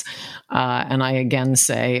rights. And I again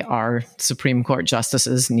say our Supreme Court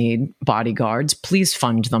justices need bodyguards. Please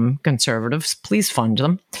fund them, conservatives. Please fund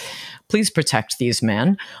them. Please protect these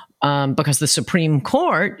men because the Supreme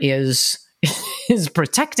Court is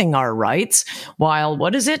protecting our rights while,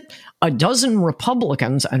 a dozen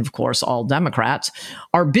Republicans, and of course all Democrats,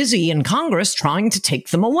 are busy in Congress trying to take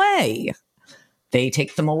them away. They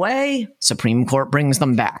take them away, Supreme Court brings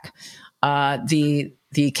them back.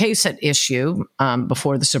 The case at issue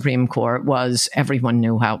before the Supreme Court was, everyone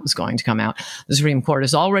knew how it was going to come out. The Supreme Court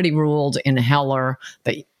has already ruled in Heller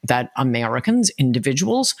that Americans,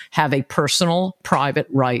 individuals, have a personal, private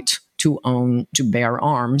right to bear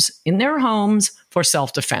arms in their homes for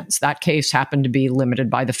self-defense. That case happened to be limited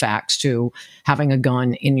by the facts to having a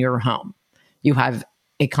gun in your home. You have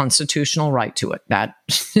a constitutional right to it. That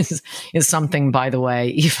is something, by the way,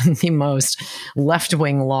 even the most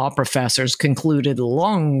left-wing law professors concluded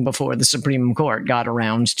long before the Supreme Court got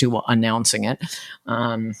around to announcing it.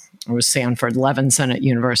 It was Sanford Levinson at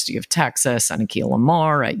University of Texas and Akhil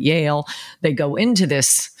Amar at Yale. They go into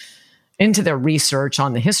their research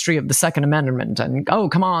on the history of the Second Amendment and, oh,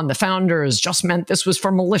 come on, the founders just meant this was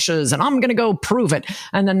for militias and I'm going to go prove it.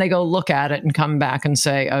 And then they go look at it and come back and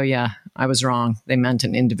say, oh, yeah, I was wrong. They meant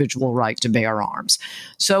an individual right to bear arms.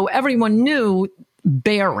 So everyone knew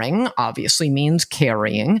bearing obviously means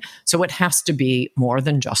carrying, so it has to be more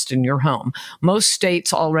than just in your home. Most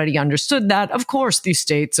states already understood that. Of course, these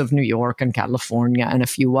states of New York and California and a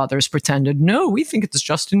few others pretended, no, we think it's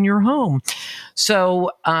just in your home.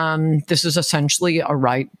 So this is essentially a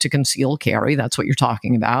right to conceal carry. That's what you're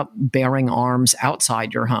talking about, bearing arms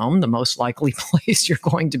outside your home, the most likely place you're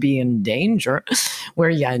going to be in danger,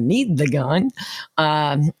 where you need the gun.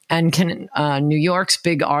 New York's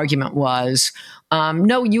big argument was,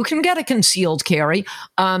 no, you can get a concealed carry.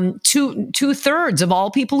 Two-thirds of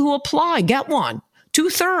all people who apply get one.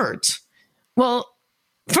 2/3. Well,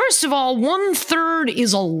 first of all, 1/3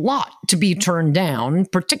 is a lot to be turned down,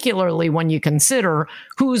 particularly when you consider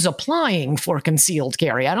who's applying for concealed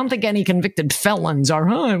carry. I don't think any convicted felons are,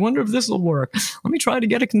 I wonder if this will work. Let me try to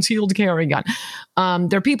get a concealed carry gun.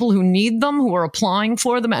 There are people who need them, who are applying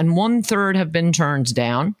for them, and 1/3 have been turned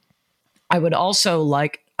down. I would also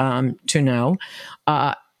like to know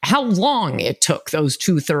how long it took those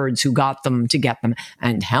 2/3 who got them to get them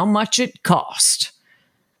and how much it cost.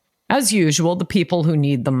 As usual, the people who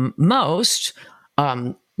need them most,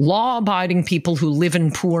 law-abiding people who live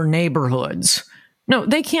in poor neighborhoods. No,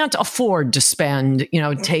 they can't afford to spend,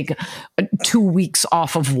 take 2 weeks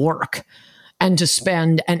off of work and to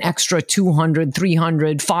spend an extra $200,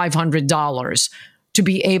 $300, $500 to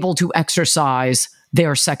be able to exercise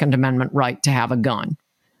their Second Amendment right to have a gun.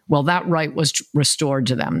 Well, that right was restored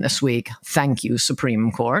to them this week. Thank you,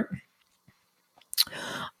 Supreme Court.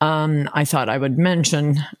 I thought I would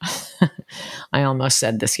mention, I almost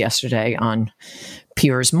said this yesterday on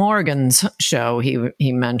Piers Morgan's show.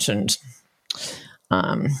 He mentioned,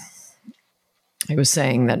 he was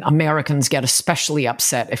saying that Americans get especially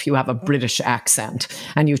upset if you have a British accent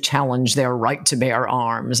and you challenge their right to bear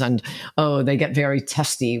arms. And, they get very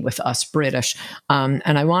testy with us British. And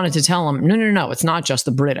I wanted to tell him, no, it's not just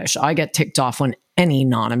the British. I get ticked off when any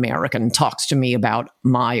non-American talks to me about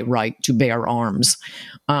my right to bear arms.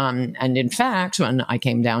 And in fact, when I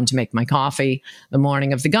came down to make my coffee the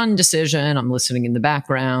morning of the gun decision, I'm listening in the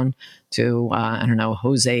background to,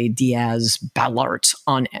 Jose Diaz-Balart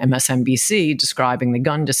on MSNBC describing the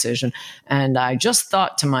gun decision. And I just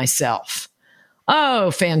thought to myself,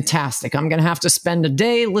 Oh, fantastic. I'm going to have to spend a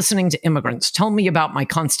day listening to immigrants tell me about my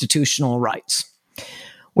constitutional rights.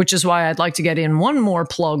 Which is why I'd like to get in one more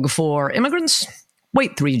plug for immigrants.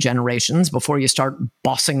 Wait 3 generations before you start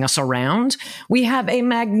bossing us around. We have a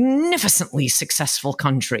magnificently successful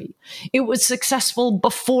country. It was successful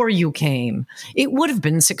before you came. It would have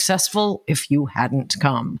been successful if you hadn't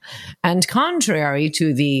come. And contrary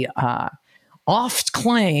to the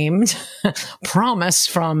oft-claimed promise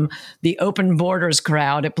from the open borders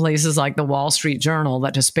crowd at places like the Wall Street Journal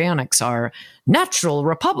that Hispanics are natural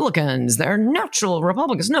Republicans. They're natural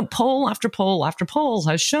Republicans. No, poll after poll after poll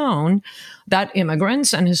has shown that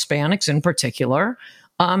immigrants and Hispanics in particular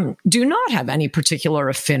do not have any particular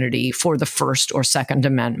affinity for the First or Second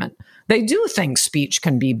Amendment. They do think speech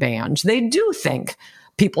can be banned. They do think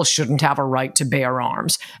people shouldn't have a right to bear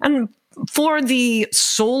arms. And for the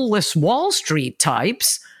soulless Wall Street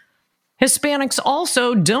types, Hispanics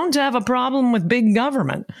also don't have a problem with big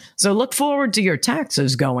government. So look forward to your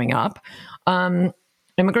taxes going up.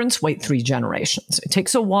 Immigrants wait 3 generations. It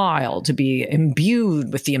takes a while to be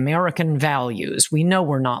imbued with the American values. We know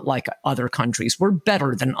we're not like other countries. We're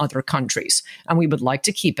better than other countries, and we would like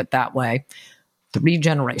to keep it that way. 3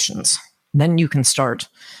 generations. Then you can start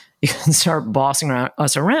bossing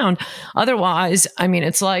us around. Otherwise, I mean,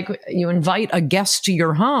 it's like you invite a guest to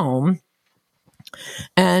your home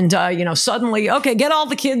and, suddenly, okay, get all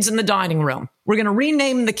the kids in the dining room. We're going to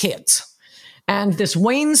rename the kids. And this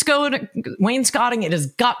wainscoting, it has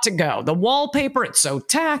got to go. The wallpaper, it's so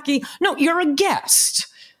tacky. No, you're a guest.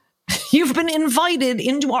 You've been invited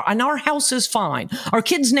into our house is fine. Our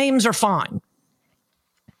kids' names are fine.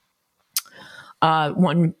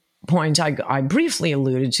 One point I briefly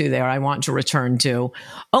alluded to there, I want to return to.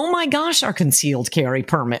 Oh my gosh, our concealed carry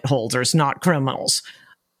permit holders, not criminals.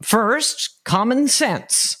 First, common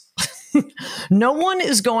sense. No one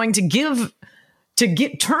is going to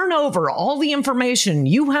turn over all the information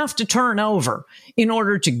you have to turn over in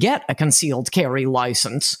order to get a concealed carry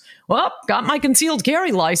license. Well, got my concealed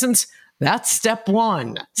carry license. That's step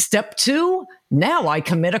 1. Step 2, now I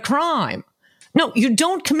commit a crime. No, you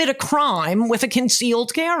don't commit a crime with a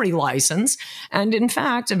concealed carry license. And in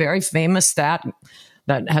fact, a very famous stat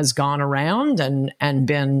that has gone around and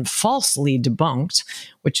been falsely debunked,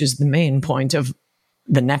 which is the main point of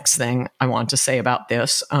the next thing I want to say about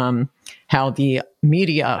this, how the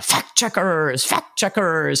media, fact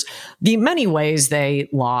checkers, the many ways they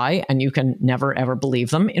lie, and you can never, ever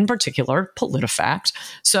believe them, in particular, PolitiFact.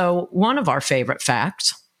 So one of our favorite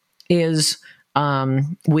facts is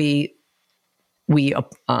we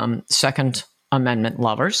Second Amendment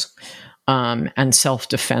lovers and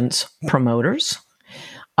self-defense promoters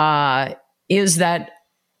is that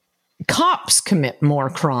cops commit more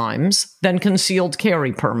crimes than concealed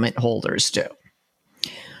carry permit holders do.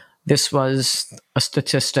 This was a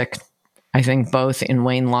statistic, I think, both in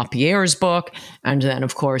Wayne LaPierre's book and then,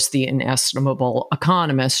 of course, the inestimable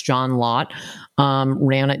economist John Lott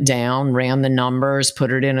ran it down, ran the numbers,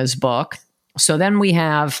 put it in his book. So then we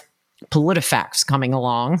have PolitiFacts coming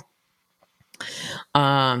along.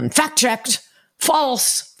 Fact-checked.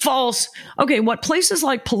 False. Okay, what places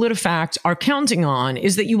like PolitiFact are counting on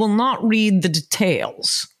is that you will not read the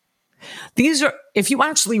details. These are, if you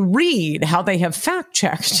actually read how they have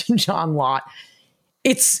fact-checked John Lott,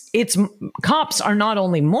 it's cops are not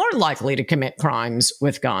only more likely to commit crimes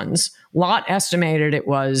with guns. Lott estimated it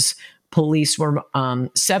was police were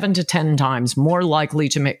 7 to 10 times more likely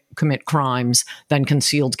to commit crimes than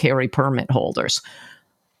concealed carry permit holders.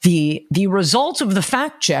 The result of the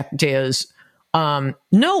fact check is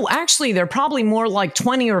no, actually, they're probably more like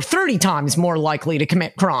 20 or 30 times more likely to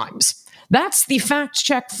commit crimes. That's the fact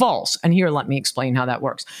check false. And here, let me explain how that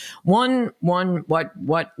works. What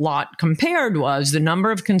Lott compared was the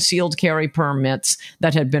number of concealed carry permits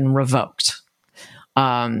that had been revoked.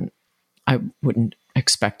 I wouldn't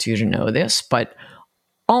expect you to know this, but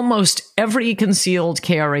almost every concealed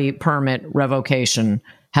carry permit revocation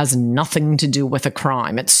has nothing to do with a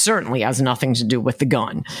crime. It certainly has nothing to do with the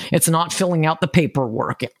gun. It's not filling out the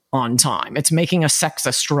paperwork on time. It's making a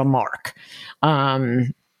sexist remark.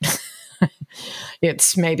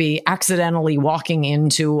 It's maybe accidentally walking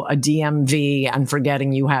into a DMV and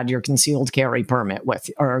forgetting you had your concealed carry permit with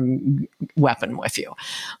or weapon with you.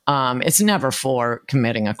 It's never for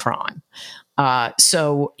committing a crime.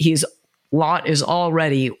 So Lott is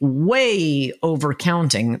already way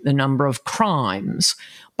overcounting the number of crimes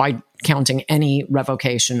by counting any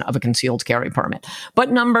revocation of a concealed carry permit. But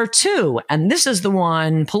number 2, and this is the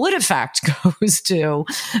one PolitiFact goes to,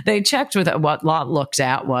 they checked with what Lott looked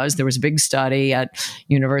at was, there was a big study at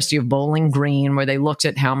University of Bowling Green where they looked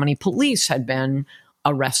at how many police had been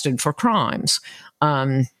arrested for crimes.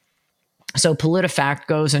 So PolitiFact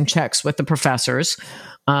goes and checks with the professors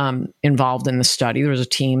involved in the study. There was a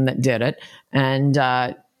team that did it. And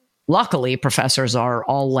luckily, professors are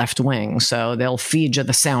all left-wing, so they'll feed you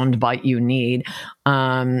the soundbite you need.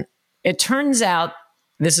 It turns out,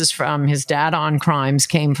 this is from his data on crimes,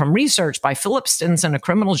 came from research by Philip Stinson, a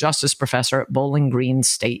criminal justice professor at Bowling Green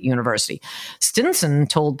State University. Stinson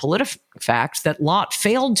told PolitiFact that Lott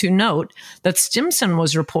failed to note that Stimson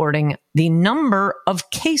was reporting the number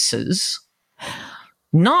of cases,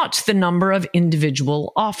 not the number of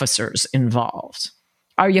individual officers involved.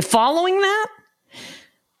 Are you following that?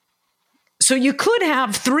 So you could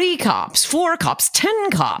have 3 cops, 4 cops,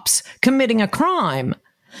 10 cops committing a crime.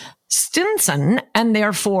 Stinson, and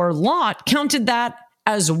therefore Lott, counted that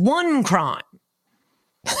as 1 crime.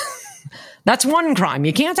 That's 1 crime.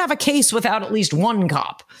 You can't have a case without at least 1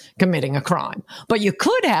 cop committing a crime. But you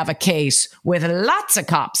could have a case with lots of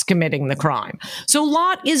cops committing the crime. So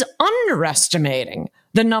Lott is underestimating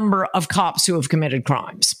the number of cops who have committed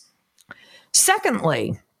crimes.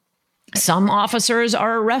 Secondly, some officers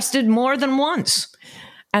are arrested more than once.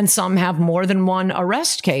 And some have more than 1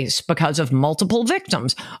 arrest case because of multiple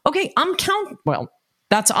victims. Okay, well,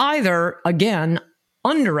 that's either, again,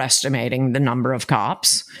 underestimating the number of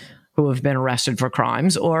cops who have been arrested for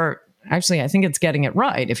crimes, or actually, I think it's getting it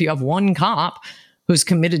right. If you have 1 cop who's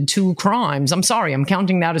committed 2 crimes, I'm sorry, I'm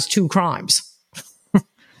counting that as 2 crimes.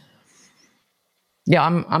 Yeah,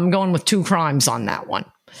 I'm going with 2 crimes on that one.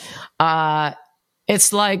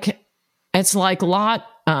 It's like Lott,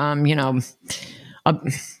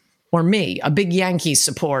 or me, a big Yankees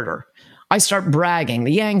supporter. I start bragging.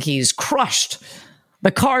 The Yankees crushed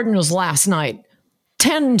the Cardinals last night.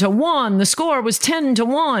 10-1. The score was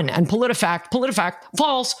 10-1. And PolitiFact,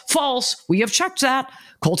 false. We have checked that.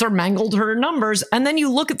 Coulter mangled her numbers. And then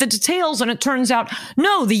you look at the details and it turns out,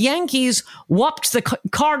 no, the Yankees whopped the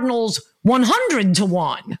Cardinals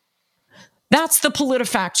 100-1. That's the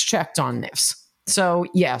PolitiFact checked on this. So,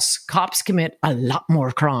 yes, cops commit a lot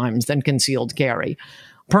more crimes than concealed carry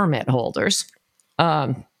permit holders.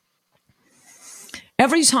 Every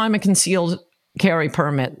time a concealed carry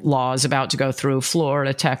permit law is about to go through,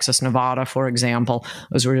 Florida, Texas, Nevada, for example,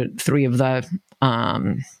 those were 3 of the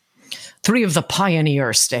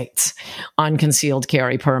pioneer states on concealed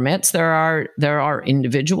carry permits. There are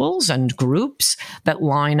individuals and groups that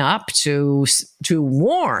line up to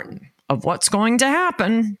warn of what's going to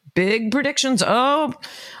happen. Big predictions. A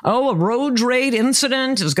road raid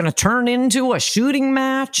incident is going to turn into a shooting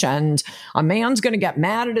match, and a man's going to get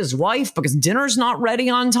mad at his wife because dinner's not ready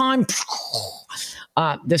on time.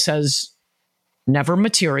 This has never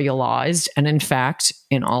materialized. And in fact,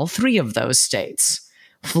 in all 3 of those states,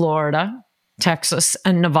 Florida, Texas,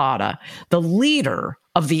 and Nevada, the leader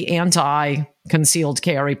of the anti-concealed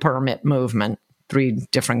carry permit movement, 3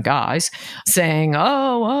 different guys, saying,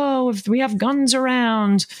 if we have guns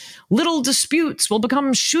around, little disputes will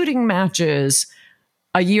become shooting matches.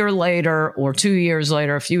 A year later, or 2 years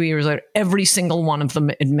later, a few years later, every single one of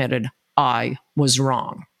them admitted, I was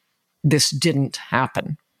wrong. This didn't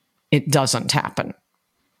happen. It doesn't happen.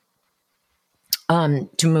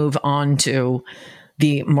 To move on to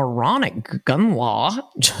the moronic gun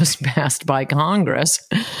law just passed by Congress,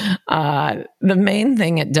 the main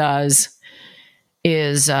thing it does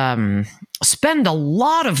is spend a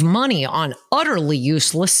lot of money on utterly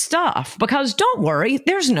useless stuff, because don't worry,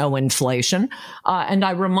 there's no inflation. And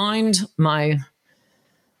I remind my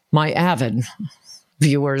avid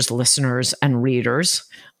viewers, listeners, and readers,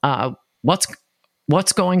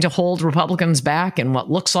 what's going to hold Republicans back and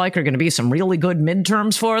what looks like are going to be some really good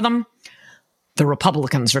midterms for them? The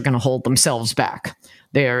Republicans are going to hold themselves back.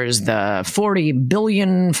 There's the $40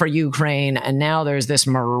 billion for Ukraine, and now there's this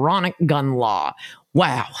moronic gun law.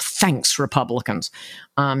 Wow, thanks, Republicans.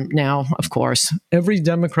 Now, of course, every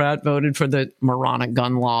Democrat voted for the moronic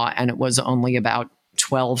gun law, and it was only about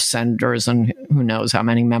 12 senators and who knows how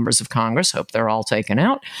many members of Congress. Hope they're all taken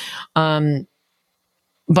out.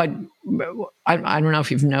 But I don't know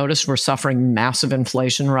if you've noticed, we're suffering massive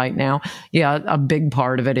inflation right now. Yeah, a big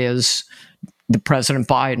part of it is the President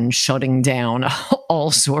Biden shutting down all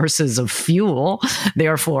sources of fuel,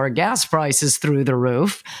 therefore gas prices through the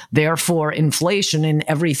roof, therefore inflation in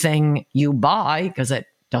everything you buy, because it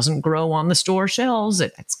doesn't grow on the store shelves.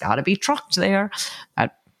 It's got to be trucked there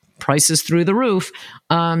at prices through the roof.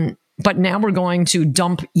 But now we're going to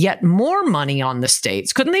dump yet more money on the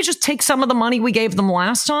states. Couldn't they just take some of the money we gave them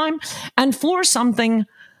last time and for something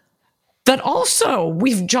that also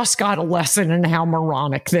we've just got a lesson in how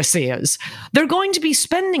moronic this is? They're going to be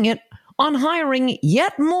spending it on hiring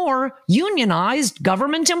yet more unionized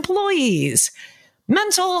government employees.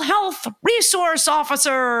 mental health resource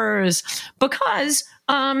officers, because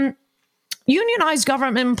unionized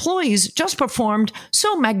government employees just performed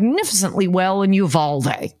so magnificently well in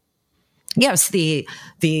Uvalde. Yes, the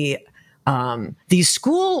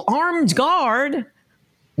school armed guard,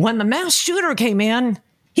 when the mass shooter came in,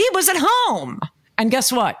 he was at home. And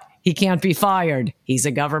guess what? He can't be fired. He's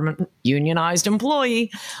a government unionized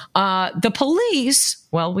employee. The police,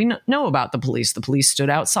 well, we know about the police. The police stood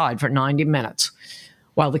outside for 90 minutes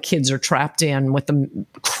while the kids are trapped in with the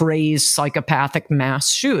crazed psychopathic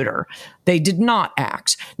mass shooter. They did not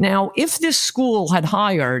act. Now, if this school had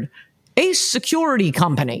hired Ace Security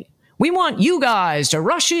Company, we want you guys to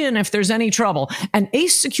rush in if there's any trouble, and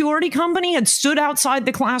Ace Security Company had stood outside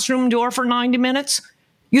the classroom door for 90 minutes,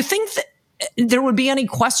 you think that there would be any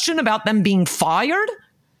question about them being fired?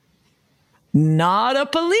 Not a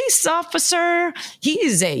police officer.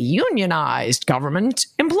 He's a unionized government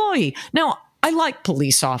employee. Now, I like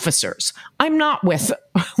police officers. I'm not with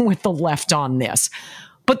the left on this.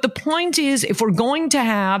 But the point is, if we're going to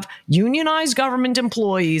have unionized government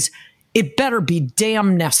employees, it better be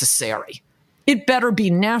damn necessary. It better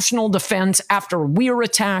be national defense after we're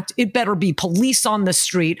attacked. It better be police on the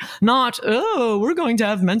street, not, oh, we're going to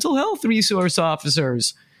have mental health resource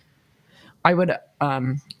officers. I would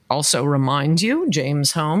also remind you,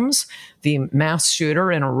 James Holmes, the mass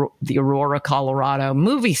shooter in the Aurora, Colorado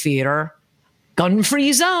movie theater,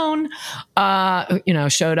 gun-free zone,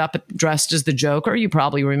 showed up dressed as the Joker. You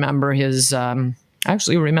probably remember his,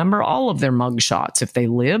 remember all of their mugshots if they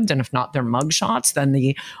lived, and if not their mugshots, then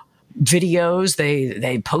the videos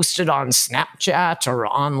they posted on Snapchat or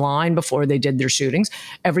online before they did their shootings.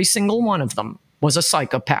 Every single one of them was a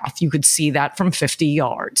psychopath. You could see that from 50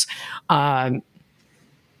 yards.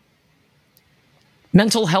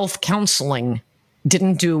 Mental health counseling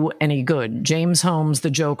didn't do any good. James Holmes, the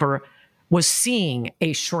Joker, was seeing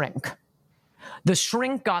a shrink. The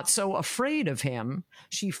shrink got so afraid of him,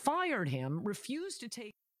 she fired him, refused to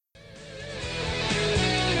take...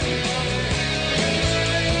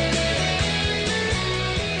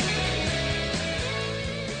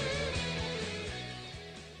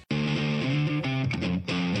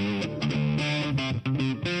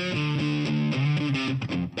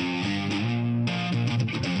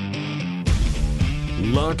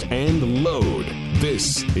 Lock and load.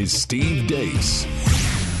 This is Steve Deace.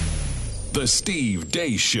 The Steve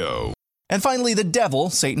Deace Show. And finally, the devil,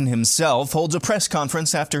 Satan himself, holds a press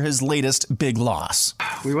conference after his latest big loss.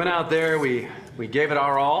 We went out there, we gave it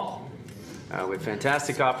our all. With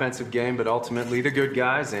fantastic offensive game, but ultimately the good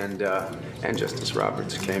guys and Justice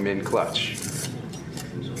Roberts came in clutch.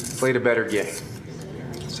 Played a better game.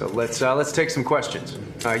 So let's take some questions.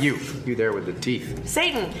 You there with the teeth.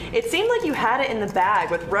 Satan, it seemed like you had it in the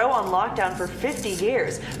bag with Roe on lockdown for 50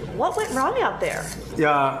 years. What went wrong out there?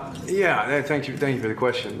 Yeah. Thank you for the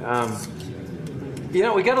question. We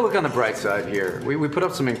got to look on the bright side here. We put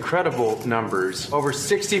up some incredible numbers. Over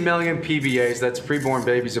 60 million PBAs. That's preborn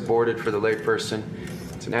babies aborted for the layperson.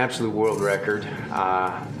 It's an absolute world record.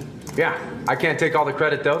 I can't take all the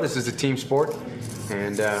credit though. This is a team sport,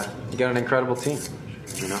 and you got an incredible team.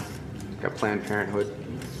 Got Planned Parenthood,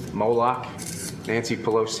 Moloch, Nancy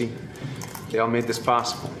Pelosi. They all made this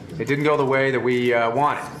possible. It didn't go the way that we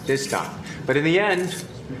wanted this time. But in the end,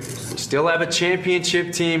 we still have a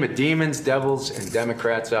championship team of demons, devils, and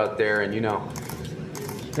Democrats out there. And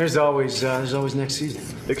there's always next season.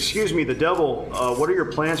 Excuse me, the devil, what are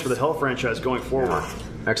your plans for the Hell franchise going forward?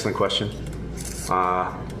 Excellent question.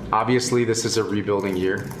 Obviously, this is a rebuilding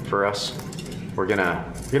year for us. We're gonna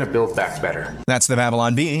build back better. That's the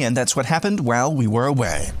Babylon Bee, and that's what happened while we were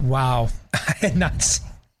away. Wow. Nuts.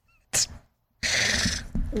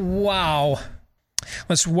 Wow.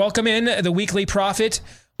 Let's welcome in the weekly prophet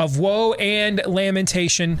of woe and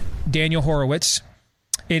lamentation, Daniel Horowitz.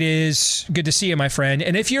 It is good to see you, my friend.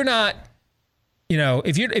 And if you're not,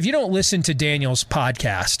 if you don't listen to Daniel's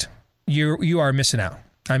podcast, you are missing out.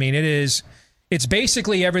 I mean, it's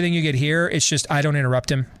basically everything you get here. It's just I don't interrupt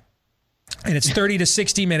him. And it's 30 to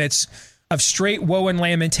 60 minutes of straight woe and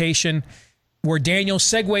lamentation where Daniel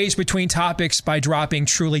segues between topics by dropping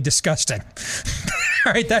truly disgusting.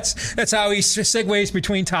 All right, that's how he segues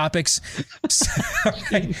between topics.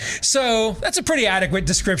 Right. So that's a pretty adequate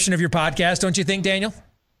description of your podcast, don't you think, Daniel?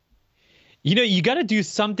 You got to do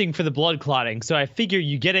something for the blood clotting. So I figure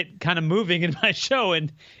you get it kind of moving in my show,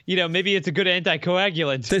 and maybe it's a good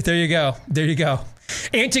anticoagulant. There you go.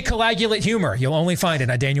 Anticoagulant humor. You'll only find it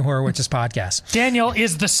on Daniel Horowitz's podcast. Daniel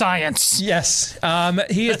is the science. Yes.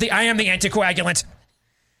 He is I am the anticoagulant.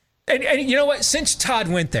 And you know what? Since Todd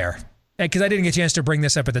went there, because I didn't get a chance to bring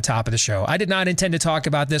this up at the top of the show. I did not intend to talk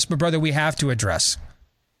about this, but brother, we have to address.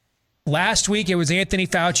 Last week, it was Anthony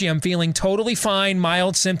Fauci. I'm feeling totally fine,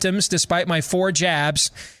 mild symptoms despite my 4 jabs,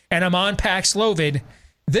 and I'm on Paxlovid.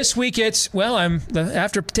 This week, it's,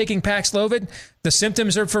 after taking Paxlovid, the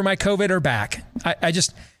symptoms for my COVID are back.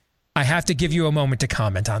 I have to give you a moment to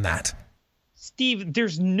comment on that. Steve,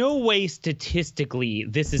 there's no way statistically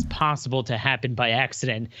this is possible to happen by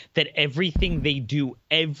accident, that everything they do,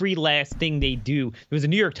 every last thing they do. There was a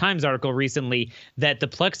New York Times article recently that the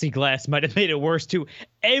plexiglass might have made it worse too.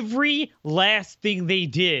 Every last thing they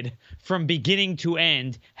did from beginning to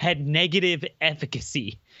end had negative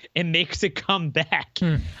efficacy. It makes it come back.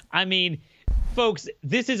 I mean, folks,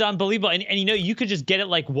 this is unbelievable. And you could just get it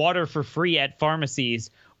like water for free at pharmacies,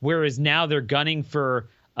 whereas now they're gunning to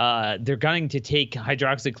take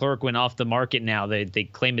hydroxychloroquine off the market now. They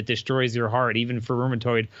claim it destroys your heart, even for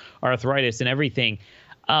rheumatoid arthritis and everything.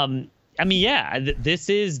 This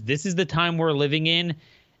is the time we're living in,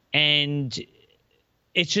 and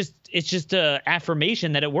it's just a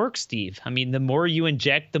affirmation that it works, Steve. I mean, the more you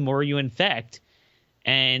inject, the more you infect.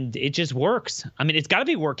 And it just works. I mean, it's got to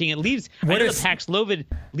be working. It leaves. The Paxlovid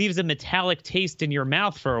leaves a metallic taste in your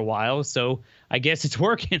mouth for a while, so I guess it's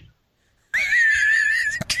working.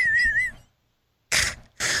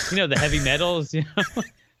 The heavy metals.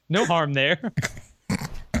 No harm there.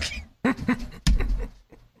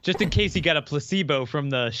 Just in case you got a placebo from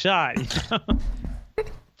the shot.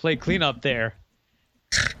 Play cleanup there.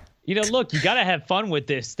 Look, you got to have fun with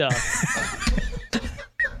this stuff.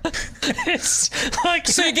 It's like,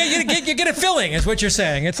 so you get a filling, is what you're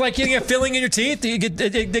saying. It's like getting a filling in your teeth.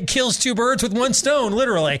 It kills 2 birds with 1 stone,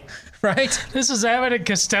 literally, right? This is Abbott and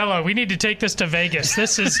Costello. We need to take this to Vegas.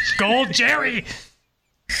 This is Gold Jerry.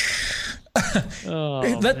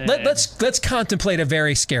 Let's contemplate a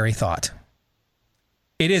very scary thought.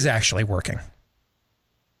 It is actually working.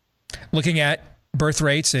 Looking at birth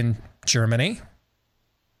rates in Germany,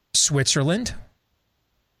 Switzerland,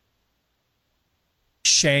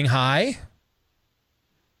 Shanghai,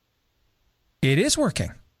 it is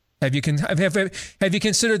working. Have you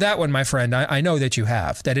considered that one, my friend? I know that you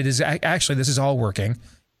have. That it is actually, this is all working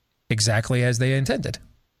exactly as they intended.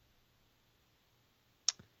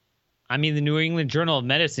 I mean, the New England Journal of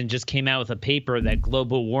Medicine just came out with a paper that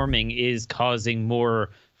global warming is causing more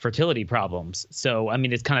fertility problems. So, I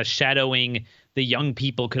mean, it's kind of shadowing the young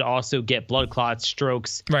people could also get blood clots,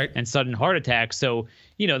 strokes, and sudden heart attacks. So,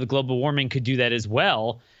 the global warming could do that as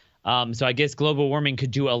well. So I guess global warming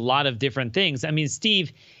could do a lot of different things. I mean,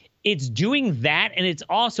 Steve, it's doing that. And it's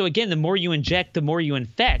also, again, the more you inject, the more you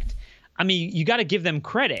infect. I mean, you got to give them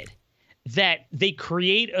credit that they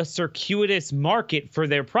create a circuitous market for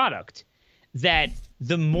their product, that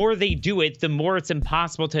the more they do it, the more it's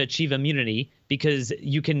impossible to achieve immunity because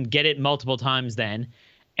you can get it multiple times then.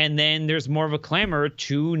 And then there's more of a clamor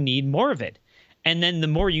to need more of it. And then the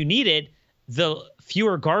more you need it, the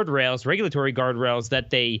fewer guardrails, regulatory guardrails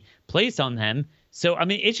that they place on them. So, I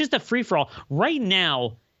mean, it's just a free-for-all. Right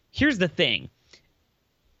now, here's the thing.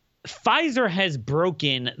 Pfizer has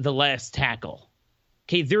broken the last tackle.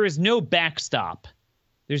 Okay, there is no backstop.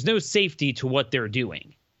 There's no safety to what they're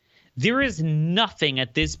doing. There is nothing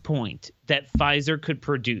at this point that Pfizer could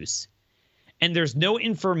produce. And there's no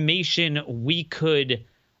information we could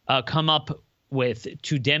come up with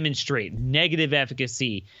to demonstrate negative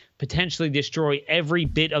efficacy, potentially destroy every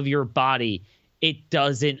bit of your body. It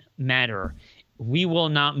doesn't matter. We will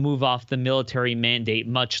not move off the military mandate,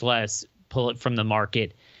 much less pull it from the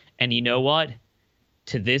market. And you know what?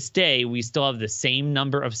 To this day, we still have the same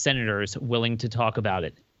number of senators willing to talk about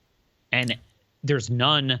it. And there's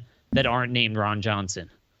none that aren't named Ron Johnson.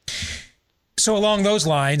 So along those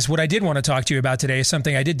lines, what I did want to talk to you about today is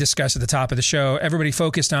something I did discuss at the top of the show. Everybody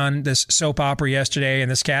focused on this soap opera yesterday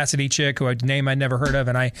and this Cassidy chick who a name I'd never heard of.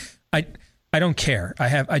 And I don't care.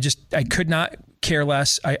 I could not care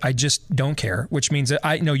less. I just don't care, which means that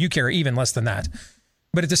I know you care even less than that.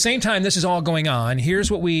 But at the same time, this is all going on.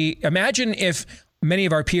 Here's what we imagine if many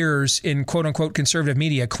of our peers in quote unquote conservative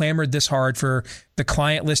media clamored this hard for the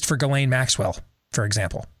client list for Ghislaine Maxwell, for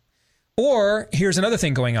example. Or here's another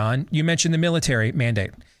thing going on. You mentioned the military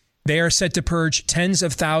mandate. They are set to purge tens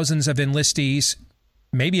of thousands of enlistees,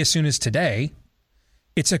 maybe as soon as today.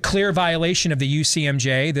 It's a clear violation of the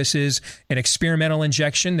UCMJ. This is an experimental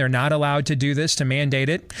injection. They're not allowed to do this, to mandate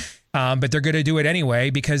it. But they're going to do it anyway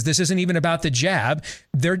because this isn't even about the jab.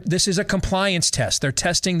 This is a compliance test. They're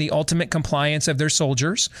testing the ultimate compliance of their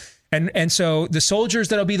soldiers. And so the soldiers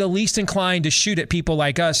that'll be the least inclined to shoot at people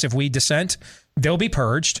like us if we dissent, they'll be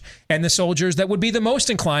purged. And the soldiers that would be the most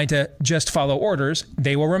inclined to just follow orders,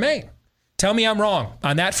 they will remain. Tell me I'm wrong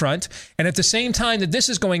on that front. And at the same time that this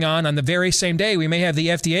is going on the very same day, we may have the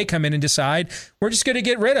FDA come in and decide we're just going to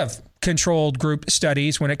get rid of controlled group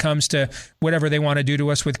studies when it comes to whatever they want to do to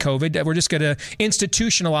us with COVID. We're just going to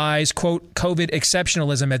institutionalize, quote, COVID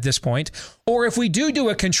exceptionalism at this point. Or if we do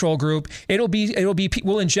a control group,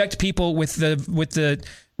 we'll inject people with the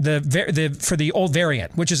for the old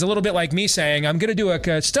variant, which is a little bit like me saying, I'm going to do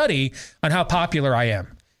a study on how popular I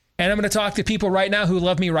am. And I'm going to talk to people right now who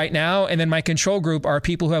love me right now. And then my control group are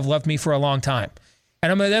people who have loved me for a long time.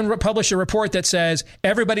 And I'm going to then publish a report that says,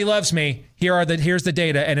 everybody loves me. Here's the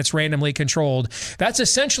data, and it's randomly controlled. That's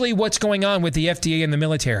essentially what's going on with the FDA and the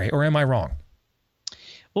military. Or am I wrong?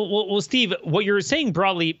 Well, Steve, what you're saying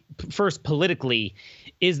broadly, first politically,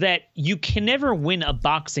 is that you can never win a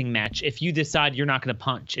boxing match if you decide you're not going to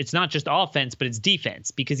punch. It's not just offense, but it's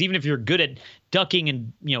defense. Because even if you're good at ducking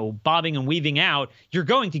and bobbing and weaving out, you're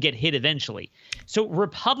going to get hit eventually. So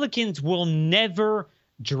Republicans will never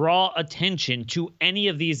draw attention to any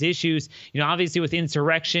of these issues. Obviously with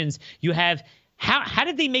insurrections, you have how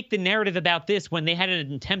did they make the narrative about this when they had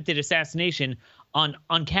an attempted assassination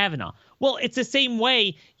on Kavanaugh? Well, it's the same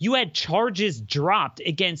way you had charges dropped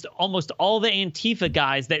against almost all the Antifa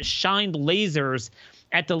guys that shined lasers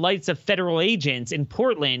at the lights of federal agents in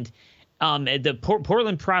Portland. The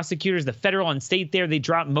Portland prosecutors, the federal and state there, they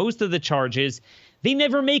dropped most of the charges. They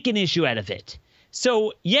never make an issue out of it.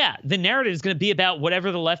 So, yeah, the narrative is going to be about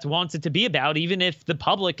whatever the left wants it to be about, even if the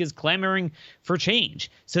public is clamoring for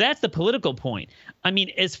change. So that's the political point. I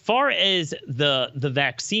mean, as far as the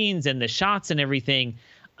vaccines and the shots and everything,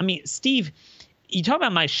 I mean, Steve, you talk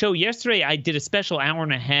about my show yesterday. I did a special hour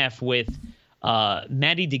and a half with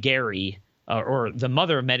Maddie DeGarry, or the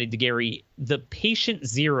mother of Maddie DeGarry, the patient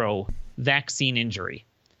zero vaccine injury.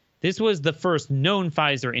 This was the first known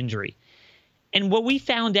Pfizer injury. And what we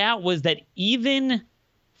found out was that even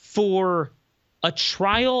for a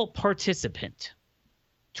trial participant,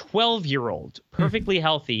 12-year-old, perfectly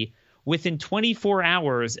healthy, within 24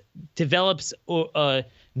 hours develops a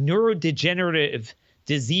neurodegenerative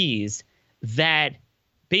disease that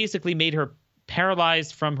basically made her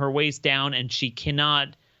paralyzed from her waist down, and she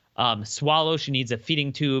cannot swallow. She needs a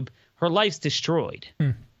feeding tube. Her life's destroyed.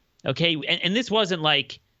 Okay, and this wasn't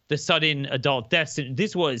like the sudden adult death.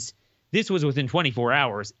 This was within 24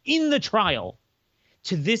 hours in the trial.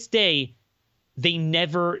 To this day, they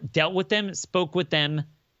never dealt with them, spoke with them.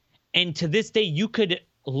 And to this day, you could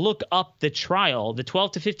look up the trial, the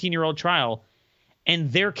 12 to 15-year-old trial,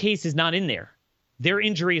 and their case is not in there. Their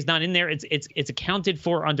injury is not in there. It's accounted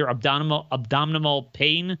for under abdominal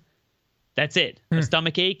pain. That's it. A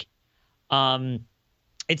stomach ache.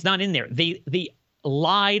 It's not in there. They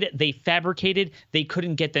lied. They fabricated. They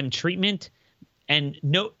couldn't get them treatment. And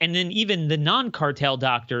then even the non-cartel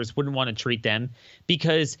doctors wouldn't want to treat them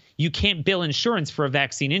because you can't bill insurance for a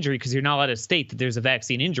vaccine injury because you're not allowed to state that there's a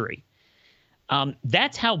vaccine injury.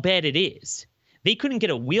 That's how bad it is. They couldn't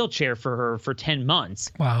get a wheelchair for her for 10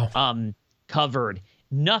 months. Wow. Covered.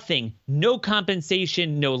 Nothing. No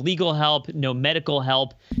compensation, no legal help, no medical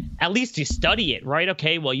help. At least you study it, right?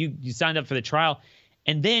 Okay, well, you signed up for the trial.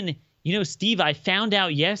 And then, Steve, I found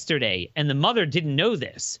out yesterday, and the mother didn't know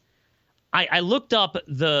this. I looked up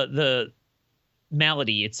the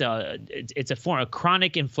malady. It's a form of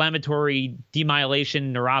chronic inflammatory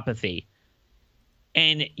demyelation neuropathy.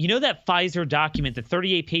 And that Pfizer document, the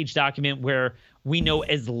 38-page document where we know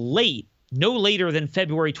no later than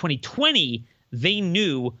February 2020, they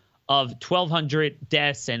knew of 1,200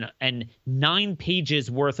 deaths and 9 pages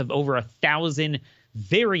worth of over 1,000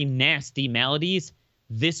 very nasty maladies.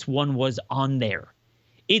 This one was on there.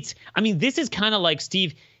 This is kind of like,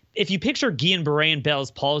 Steve, if you picture Guillain-Barré and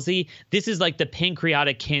Bell's palsy, this is like the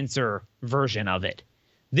pancreatic cancer version of it.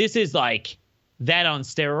 This is like that on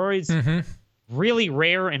steroids. Really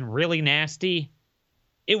rare and really nasty.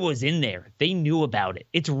 It was in there. They knew about it.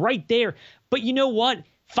 It's right there. But you know what?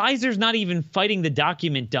 Pfizer's not even fighting the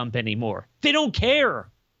document dump anymore. They don't care.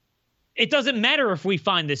 It doesn't matter if we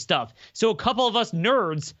find this stuff. So a couple of us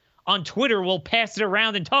nerds on Twitter will pass it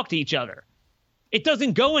around and talk to each other. It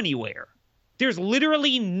doesn't go anywhere. There's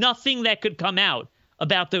literally nothing that could come out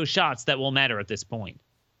about those shots that will matter at this point.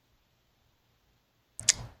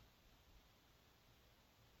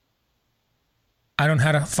 I don't know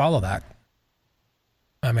how to follow that.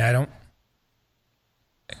 I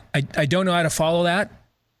don't know how to follow that.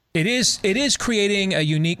 It is creating a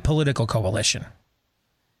unique political coalition.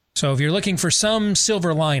 So if you're looking for some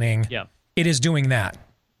silver lining, it is doing that,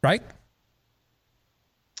 right?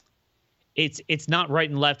 It's not right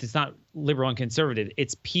and left. It's not liberal and conservative.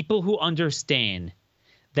 It's people who understand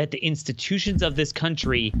that the institutions of this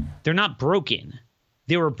country, they're not broken.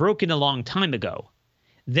 They were broken a long time ago.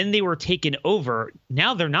 Then they were taken over.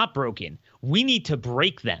 Now they're not broken. We need to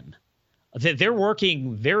break them. They're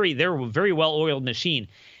working they're a very well-oiled machine.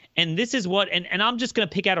 And this is what, and I'm just going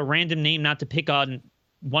to pick out a random name, not to pick on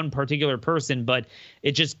one particular person, but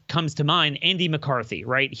it just comes to mind. Andy McCarthy,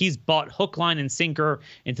 right? He's bought hook, line, and sinker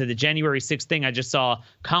into the January 6th thing. I just saw a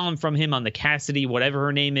column from him on the Cassidy, whatever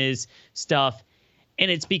her name is, stuff.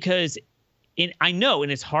 And it's because I know in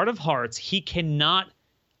his heart of hearts, he cannot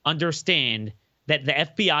understand that the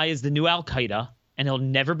FBI is the new Al-Qaeda, and he'll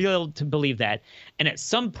never be able to believe that. And at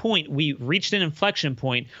some point, we reached an inflection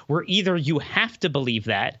point where either you have to believe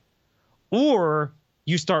that or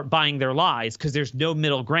you start buying their lies because there's no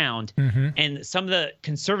middle ground. Mm-hmm. And some of the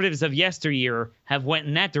conservatives of yesteryear have went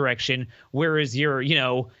in that direction, whereas your,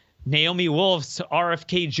 Naomi Wolf's,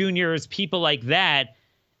 RFK Jr.'s, people like that,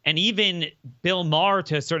 and even Bill Maher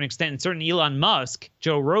to a certain extent, and certain Elon Musk,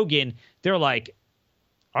 Joe Rogan, they're like,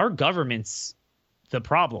 our government's the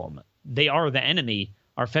problem. They are the enemy,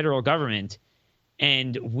 our federal government,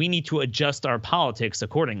 and we need to adjust our politics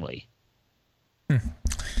accordingly.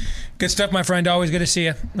 Good stuff, my friend. Always good to see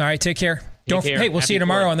you. All right, take care. Hey, we'll see you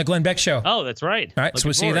tomorrow on the Glenn Beck Show. Oh, that's right. All right, so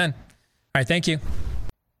we'll see you then. All right, thank you.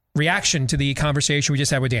 Reaction to the conversation we just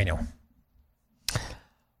had with Daniel.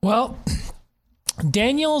 Well,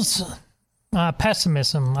 Daniel's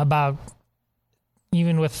pessimism about,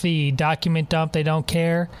 even with the document dump, they don't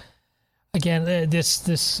care. Again,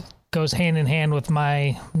 this goes hand in hand with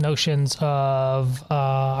my notions of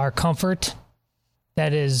our comfort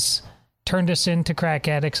that is turned us into crack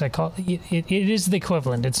addicts. I call it is the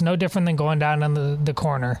equivalent. It's no different than going down on the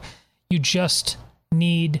corner. You just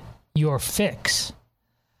need your fix.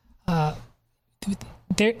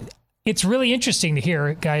 It's really interesting to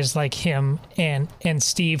hear guys like him and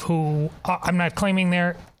Steve, who I'm not claiming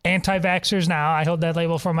they're anti-vaxxers now. I hold that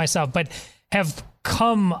label for myself, but have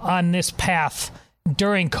come on this path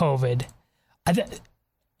during COVID.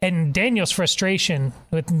 And Daniel's frustration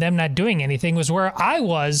with them not doing anything was where I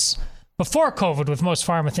was before COVID with most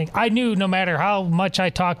pharma things. I knew no matter how much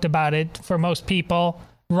I talked about it, for most people,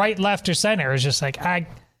 right, left, or center, it was just like, I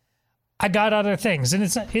got other things. And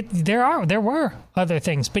there were other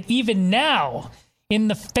things. But even now, in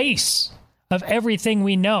the face of everything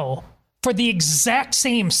we know, for the exact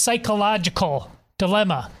same psychological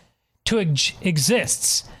dilemma to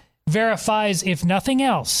exists, verifies, if nothing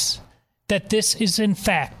else, that this is in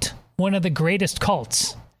fact one of the greatest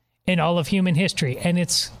cults in all of human history, and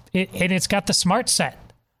it's got the smart set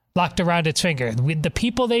locked around its finger. With the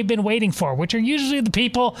people they've been waiting for, which are usually the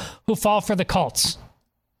people who fall for the cults.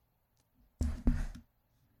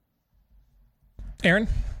 Aaron?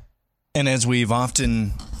 And as we've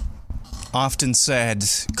often said,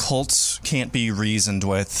 cults can't be reasoned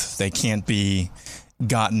with. They can't be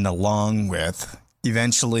gotten along with.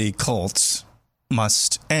 Eventually, cults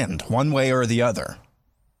must end one way or the other.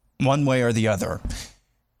 One way or the other.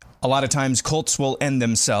 A lot of times, cults will end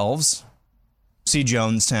themselves. See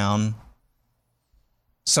Jonestown.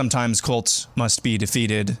 Sometimes cults must be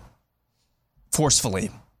defeated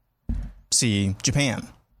forcefully. See Japan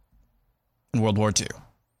in World War II.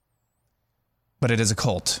 But it is a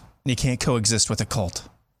cult. You can't coexist with a cult.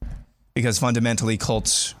 Because fundamentally,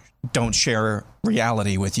 cults don't share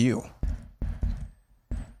reality with you.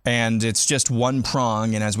 And it's just one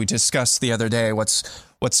prong. And as we discussed the other day,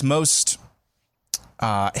 what's most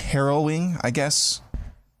harrowing, I guess,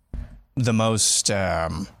 the most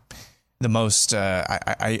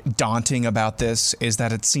daunting about this is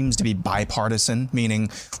that it seems to be bipartisan, meaning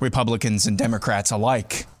Republicans and Democrats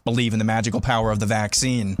alike believe in the magical power of the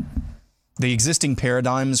vaccine. The existing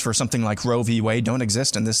paradigms for something like Roe v. Wade don't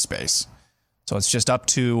exist in this space. So it's just up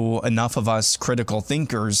to enough of us critical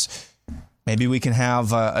thinkers. Maybe we can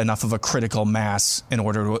have enough of a critical mass in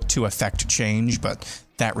order to affect change, but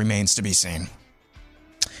that remains to be seen.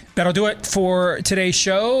 That'll do it for today's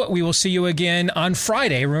show. We will see you again on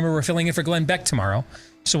Friday. Remember, we're filling in for Glenn Beck tomorrow.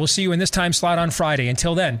 So we'll see you in this time slot on Friday.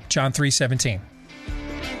 Until then, John 3:17.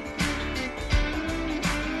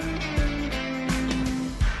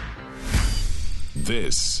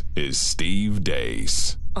 This is Steve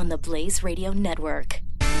Deace on the Blaze Radio Network.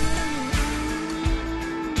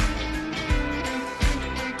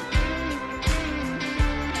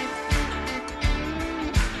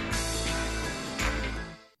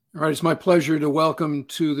 All right, it's my pleasure to welcome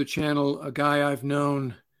to the channel a guy I've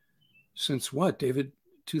known since what, David?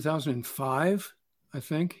 2005, I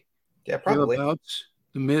think. Yeah, probably. Thereabouts,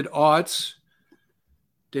 the mid-aughts.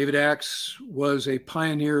 David Axe was a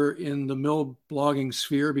pioneer in the mill blogging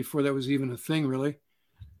sphere before that was even a thing, really.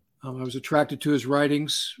 I was attracted to his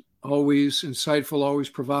writings, always insightful, always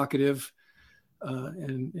provocative.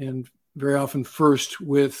 and very often first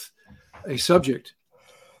with a subject.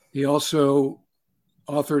 He also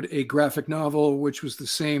authored a graphic novel, which was the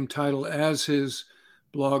same title as his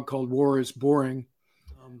blog called War is Boring.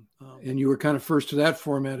 And you were kind of first to that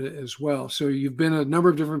format as well. So you've been a number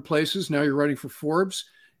of different places. Now you're writing for Forbes.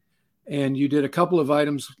 And you did a couple of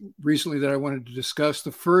items recently that I wanted to discuss.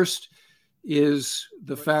 The first is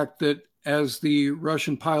the fact that as the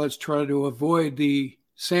Russian pilots try to avoid the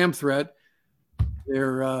SAM threat,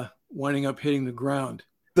 they're winding up hitting the ground.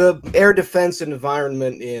 The air defense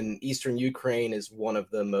environment in eastern Ukraine is one of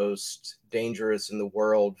the most dangerous in the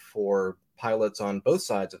world for pilots on both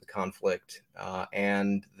sides of the conflict,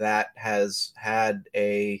 and that has had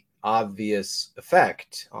a obvious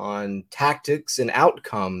effect on tactics and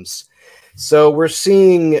outcomes. So we're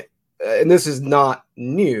seeing, and this is not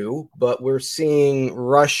new, but we're seeing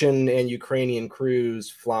Russian and Ukrainian crews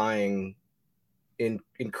flying in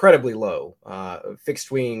incredibly low,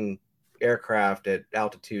 fixed-wing aircraft at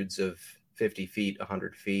altitudes of 50 feet,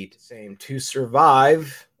 100 feet. Same to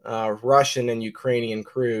survive. Russian and Ukrainian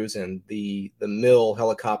crews, and the MIL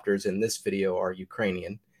helicopters in this video are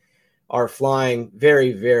Ukrainian, are flying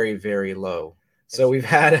very, very, very low. So we've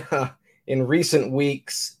had in recent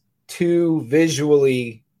weeks 2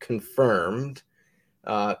 visually confirmed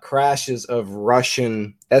crashes of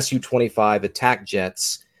Russian Su-25 attack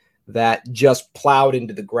jets that just plowed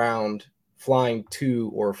into the ground flying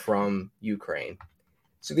to or from Ukraine.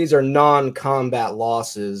 So these are non-combat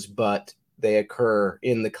losses, but they occur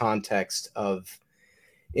in the context of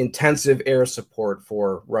intensive air support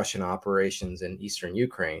for Russian operations in eastern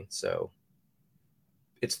Ukraine. So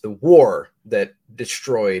it's the war that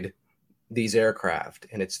destroyed these aircraft,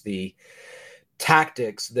 and it's the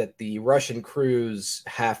tactics that the Russian crews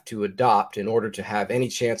have to adopt in order to have any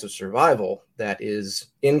chance of survival that is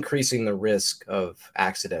increasing the risk of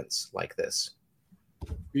accidents like this.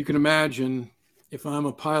 You can imagine if I'm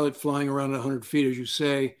a pilot flying around 100 feet, as you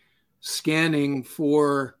say, scanning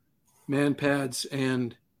for manpads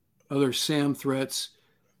and other SAM threats,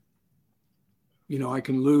 I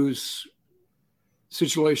can lose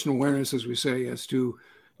situational awareness, as we say, as to,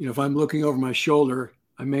 if I'm looking over my shoulder,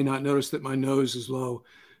 I may not notice that my nose is low.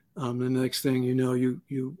 The next thing you know,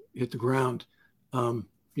 you hit the ground.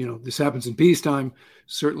 This happens in peacetime,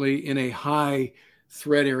 certainly in a high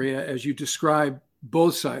threat area, as you describe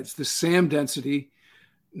both sides. The SAM density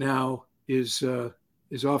now is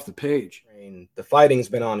off the page. The fighting's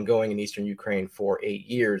been ongoing in eastern Ukraine for 8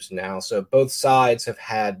 years now. So both sides have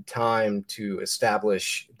had time to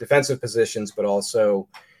establish defensive positions, but also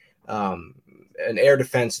an air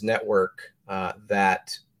defense network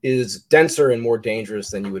that is denser and more dangerous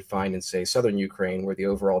than you would find in, say, southern Ukraine, where the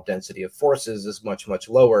overall density of forces is much, much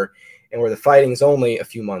lower and where the fighting is only a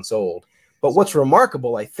few months old. But what's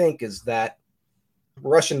remarkable, I think, is that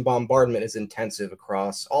Russian bombardment is intensive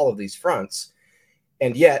across all of these fronts.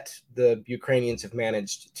 And yet the Ukrainians have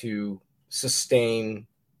managed to sustain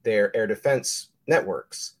their air defense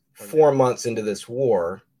networks. 4 months into this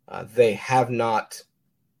war, they have not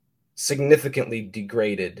significantly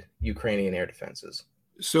degraded Ukrainian air defenses.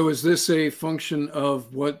 So is this a function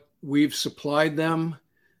of what we've supplied them,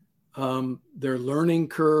 their learning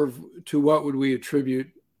curve? To what would we attribute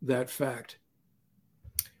that fact?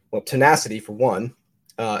 Well, tenacity, for one,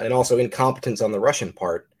 and also incompetence on the Russian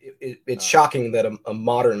part. It's shocking that a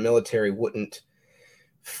modern military wouldn't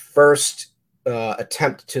first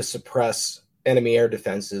attempt to suppress enemy air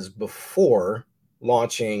defenses before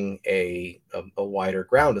launching a wider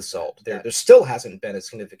ground assault. There still hasn't been a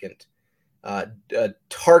significant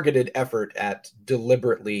targeted effort at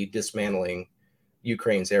deliberately dismantling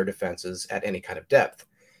Ukraine's air defenses at any kind of depth.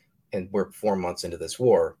 And we're 4 months into this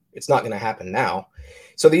war. It's not going to happen now.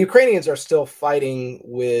 So the Ukrainians are still fighting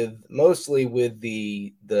mostly with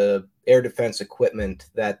the air defense equipment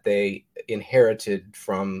that they inherited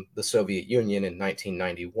from the Soviet Union in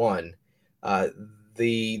 1991.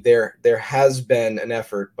 There has been an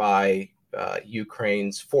effort by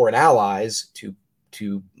Ukraine's foreign allies to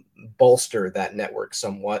bolster that network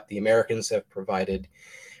somewhat. The Americans have provided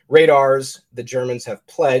radars. The Germans have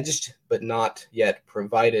pledged, but not yet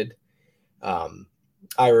provided,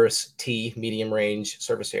 IRIS-T medium-range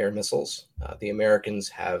surface-to-air missiles. The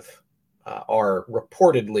Americans are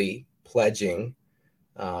reportedly pledging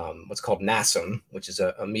what's called NASAM, which is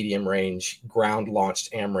a medium-range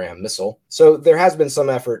ground-launched AMRAAM missile. So there has been some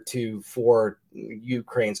effort for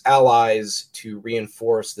Ukraine's allies to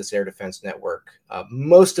reinforce this air defense network.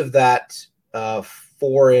 Most of that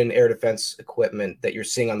foreign air defense equipment that you're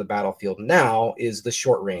seeing on the battlefield now is the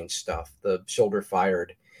short-range stuff, the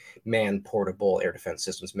shoulder-fired man-portable air defense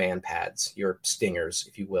systems, man-pads, your Stingers,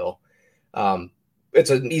 if you will. It's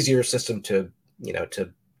an easier system to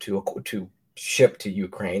ship to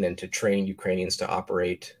Ukraine and to train Ukrainians to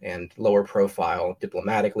operate and lower profile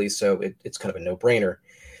diplomatically. So it's kind of a no-brainer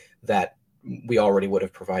that we already would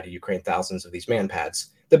have provided Ukraine thousands of these man-pads.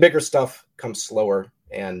 The bigger stuff comes slower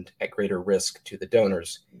and at greater risk to the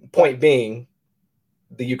donors. Point being,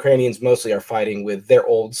 the Ukrainians mostly are fighting with their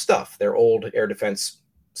old stuff, their old air defense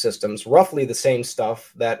systems, roughly the same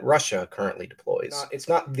stuff that Russia currently deploys. It's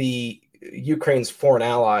not the Ukraine's foreign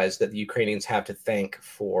allies that the Ukrainians have to thank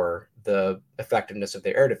for the effectiveness of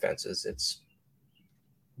their air defenses. It's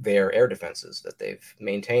their air defenses that they've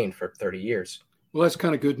maintained for 30 years. Well, that's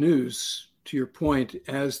kind of good news. To your point,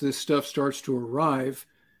 as this stuff starts to arrive,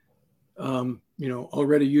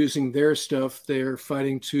 already using their stuff, they're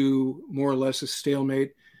fighting to more or less a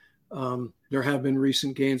stalemate. There have been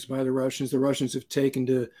recent gains by the Russians. The Russians have taken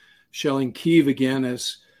to shelling Kyiv again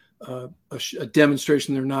as a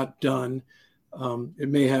demonstration they're not done. It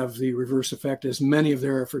may have the reverse effect, as many of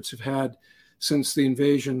their efforts have had since the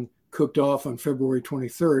invasion cooked off on February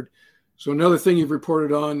 23rd. So another thing you've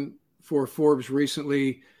reported on for Forbes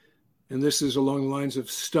recently, and this is along the lines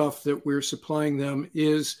of stuff that we're supplying them,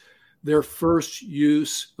 is their first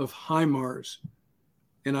use of HIMARS.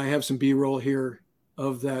 And I have some B-roll here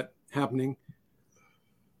of that happening.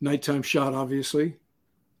 Nighttime shot, obviously.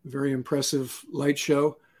 Very impressive light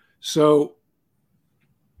show. So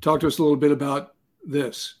talk to us a little bit about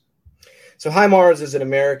this. So HIMARS is an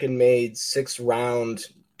American-made 6-round,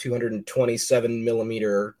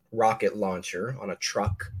 227-millimeter rocket launcher on a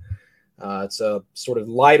truck. It's a sort of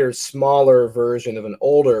lighter, smaller version of an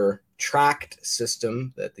older tracked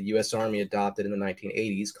system that the U.S. Army adopted in the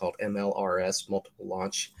 1980s called MLRS, Multiple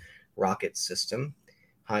Launch Rocket System.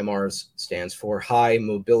 HIMARS stands for High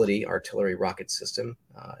Mobility Artillery Rocket System.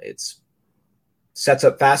 It's sets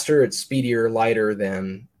up faster, it's speedier, lighter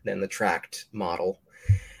than the tracked model.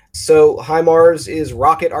 So HIMARS is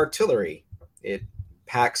rocket artillery. It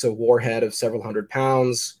packs a warhead of several hundred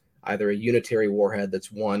pounds, either a unitary warhead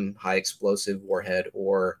that's one high explosive warhead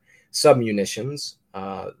or submunitions.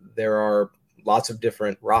 There are lots of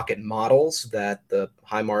different rocket models that the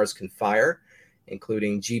HIMARS can fire,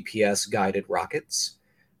 including GPS-guided rockets.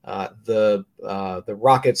 The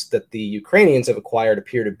rockets that the Ukrainians have acquired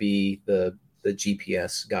appear to be the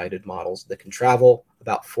GPS-guided models that can travel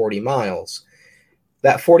about 40 miles.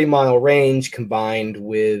 That 40-mile range, combined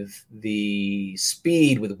with the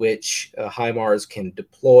speed with which HIMARS can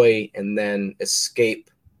deploy and then escape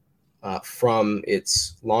from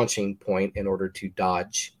its launching point in order to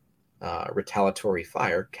dodge retaliatory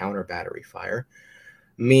fire, counter battery fire,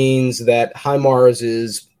 means that HIMARS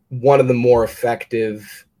is one of the more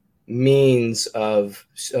effective means of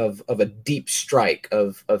a deep strike,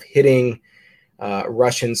 of hitting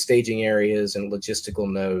Russian staging areas and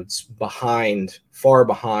logistical nodes far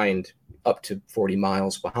behind, up to 40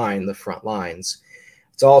 miles behind the front lines.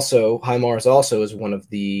 HIMARS also is one of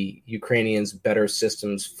the Ukrainians' better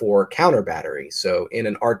systems for counter battery. So in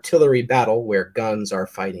an artillery battle where guns are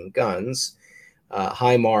fighting guns,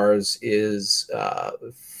 HIMARS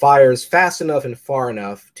fires fast enough and far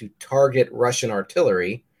enough to target Russian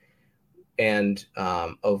artillery and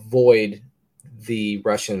avoid the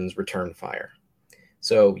Russians' return fire.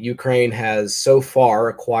 So Ukraine has so far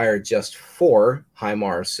acquired just 4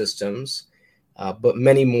 HIMARS systems, but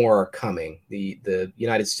many more are coming. The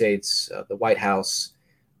United States, the White House,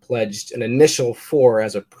 pledged an initial 4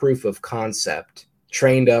 as a proof of concept,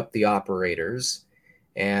 trained up the operators,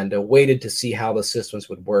 and waited to see how the systems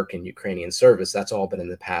would work in Ukrainian service. That's all been in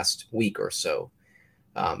the past week or so.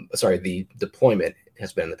 The deployment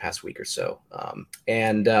has been in the past week or so.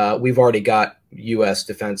 And we've already got U.S.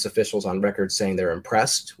 defense officials on record saying they're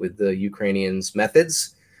impressed with the Ukrainians'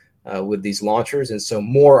 methods with these launchers. And so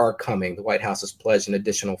more are coming. The White House has pledged an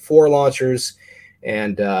additional 4 launchers.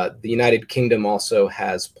 And the United Kingdom also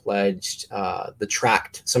has pledged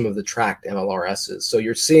some of the tracked MLRSs. So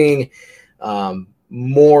you're seeing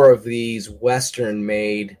more of these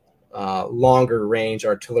Western-made longer-range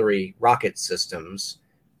artillery rocket systems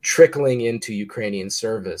trickling into Ukrainian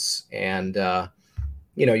service. And,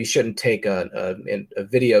 you shouldn't take a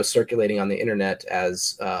video circulating on the internet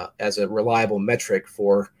as a reliable metric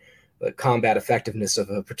for the combat effectiveness of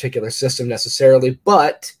a particular system necessarily,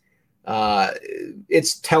 but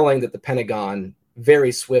it's telling that the Pentagon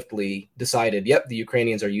very swiftly decided, yep, the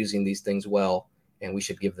Ukrainians are using these things well, and we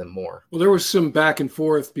should give them more. Well, there was some back and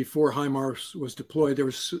forth before HIMARS was deployed. There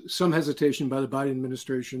was some hesitation by the Biden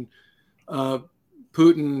administration.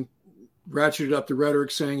 Putin ratcheted up the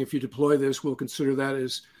rhetoric, saying, if you deploy this, we'll consider that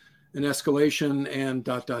as an escalation and ...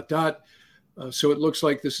 So it looks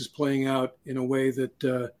like this is playing out in a way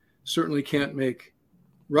that certainly can't make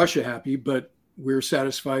Russia happy, but we're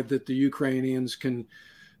satisfied that the Ukrainians can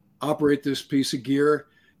operate this piece of gear.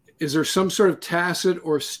 Is there some sort of tacit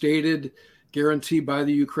or stated guarantee by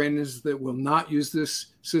the Ukrainians that will not use this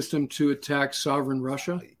system to attack sovereign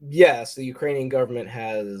Russia? Yes, the Ukrainian government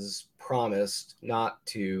has promised not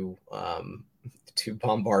to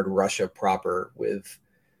bombard Russia proper with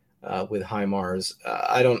HIMARS.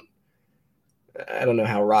 I don't know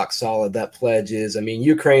how rock solid that pledge is. I mean,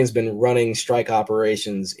 Ukraine's been running strike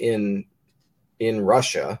operations in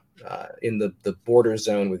Russia, in the border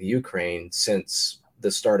zone with Ukraine since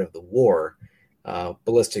the start of the war.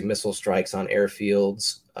 Ballistic missile strikes on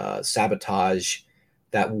airfields, sabotage,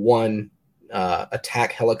 that one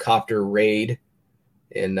attack helicopter raid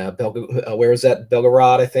in where was that?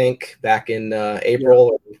 Belgorod, I think, back in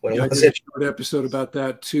April. Yeah. When I was did it? a short episode about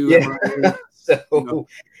that too. Yeah. So,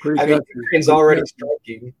 I mean,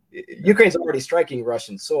 Ukraine's already striking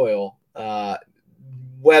Russian soil.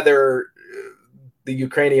 Whether the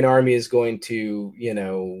Ukrainian army is going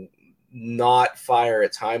to, not fire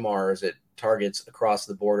its HIMARS at targets across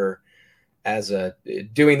the border as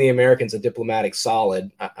doing the Americans a diplomatic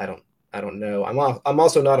solid, I don't know. I'm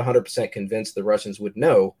also not 100% convinced the Russians would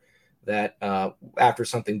know that after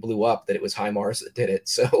something blew up that it was HIMARS that did it.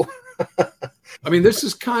 So, I mean, this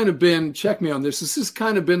has kind of been, check me on this. This has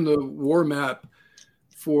kind of been the war map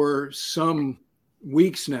for some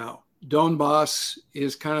weeks now. Donbass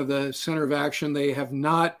is kind of the center of action. They have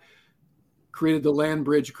not created the land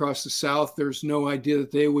bridge across the south. There's no idea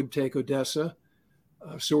that they would take Odessa.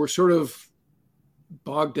 So we're sort of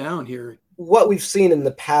bogged down here. What we've seen in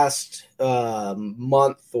the past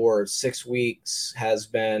month or 6 weeks has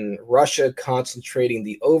been Russia concentrating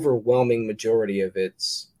the overwhelming majority of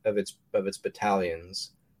its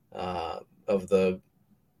battalions, of the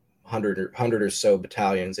 100 or so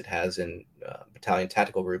battalions it has in battalion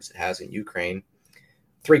tactical groups it has in Ukraine.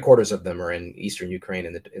 3/4 of them are in eastern Ukraine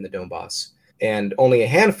in the Donbass, and only a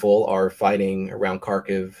handful are fighting around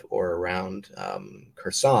Kharkiv or around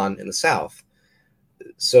Kherson in the south.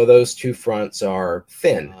 So those two fronts are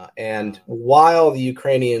thin. And while the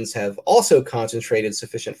Ukrainians have also concentrated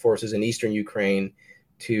sufficient forces in eastern Ukraine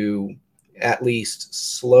to at least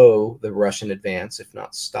slow the Russian advance, if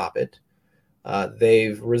not stop it,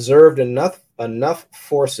 they've reserved enough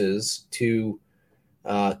forces to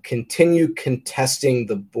continue contesting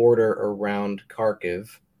the border around Kharkiv,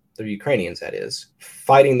 the Ukrainians, that is,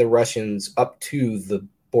 fighting the Russians up to the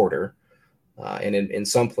border, and in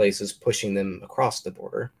some places pushing them across the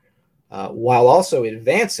border, while also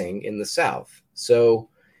advancing in the south. So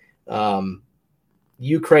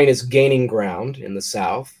Ukraine is gaining ground in the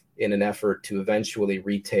south in an effort to eventually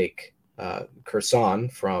retake Kherson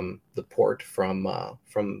from the port from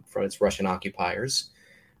its Russian occupiers,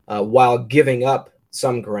 while giving up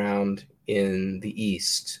some ground in the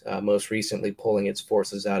east, most recently pulling its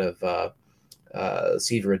forces out of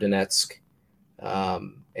Severodonetsk,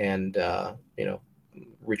 and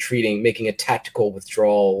retreating, making a tactical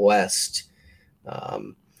withdrawal west.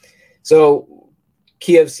 So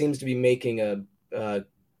Kiev seems to be making a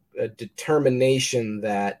determination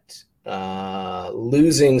that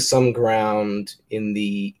losing some ground in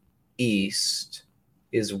the east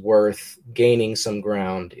is worth gaining some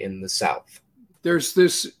ground in the south. There's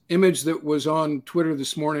this image that was on Twitter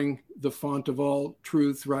this morning, the font of all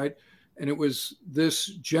truth, right? And it was this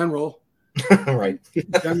general, right?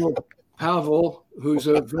 General Pavel, who's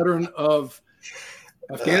a veteran of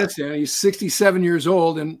Afghanistan. He's 67 years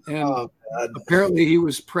old, and apparently he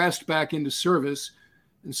was pressed back into service.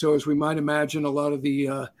 And so, as we might imagine, a lot of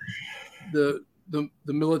the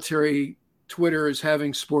military Twitter is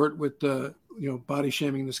having sport with body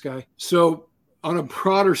shaming this guy. So, on a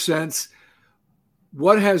broader sense,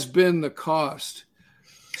 what has been the cost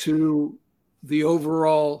to the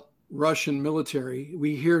overall Russian military?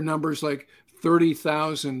 We hear numbers like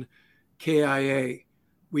 30,000 KIA.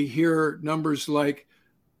 We hear numbers like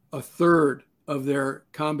a third of their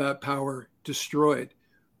combat power destroyed.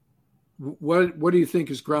 What do you think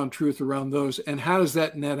is ground truth around those? And how does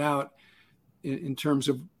that net out in terms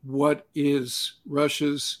of what is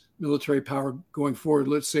Russia's military power going forward?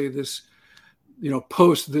 Let's say this,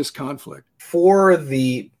 post this conflict. For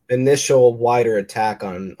the initial wider attack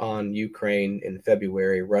on Ukraine in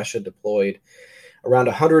February, Russia deployed around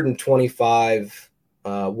 125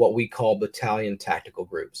 what we call battalion tactical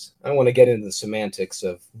groups. I don't want to get into the semantics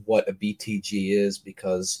of what a BTG is,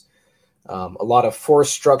 because a lot of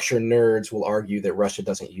force structure nerds will argue that Russia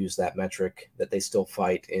doesn't use that metric, that they still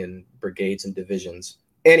fight in brigades and divisions.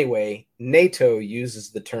 Anyway, NATO uses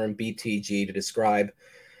the term BTG to describe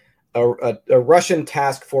a Russian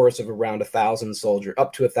task force of around 1,000 soldiers,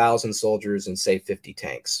 up to 1,000 soldiers, and say 50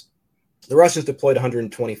 tanks. The Russians deployed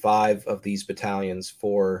 125 of these battalions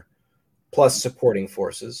plus supporting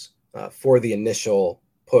forces for the initial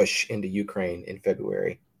push into Ukraine in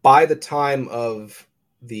February. By the time of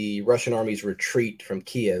the Russian army's retreat from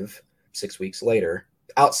Kiev 6 weeks later,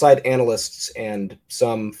 outside analysts and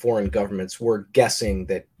some foreign governments were guessing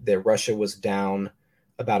that Russia was down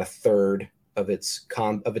about a third of its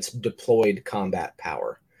deployed combat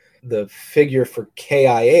power. The figure for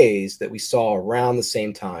KIAs that we saw around the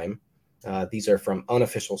same time, these are from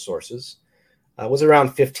unofficial sources, was around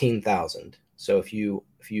 15,000. So if you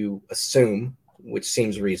assume, which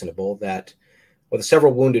seems reasonable, that with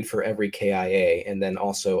several wounded for every KIA, and then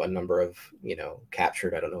also a number of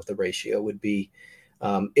captured, I don't know what the ratio would be.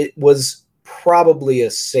 It was probably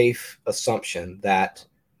a safe assumption that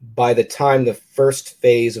by the time the first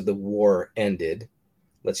phase of the war ended,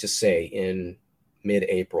 let's just say in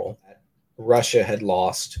mid-April, Russia had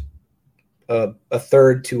lost a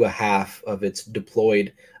third to a half of its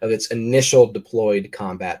initial deployed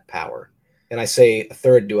combat power. And I say a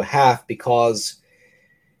third to a half because,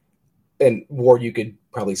 and War, you could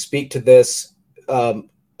probably speak to this, a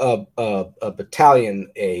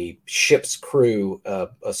battalion, a ship's crew,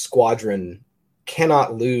 a squadron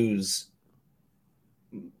cannot lose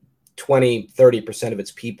 20-30% of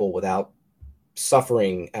its people without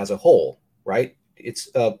suffering as a whole, right? It's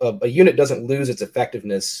a unit doesn't lose its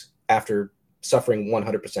effectiveness after suffering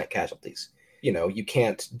 100% casualties. You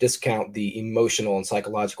can't discount the emotional and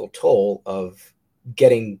psychological toll of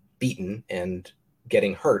getting beaten and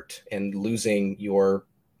getting hurt and losing your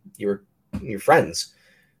friends.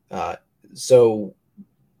 So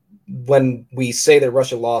when we say that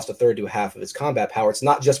Russia lost a third to a half of its combat power, it's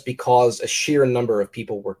not just because a sheer number of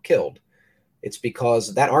people were killed. It's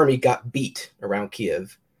because that army got beat around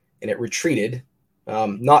Kiev and it retreated,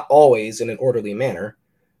 not always in an orderly manner.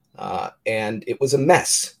 And it was a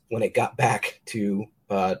mess when it got back to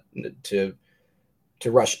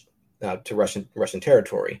Russian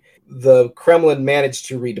territory. The Kremlin managed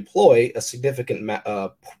to redeploy a significant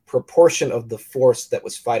proportion of the force that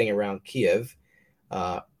was fighting around Kiev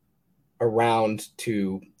around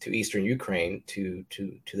to eastern Ukraine, to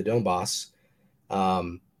the Donbass.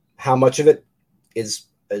 How much of it is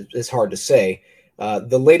hard to say.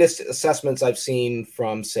 The latest assessments I've seen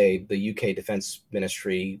from, say, the UK Defense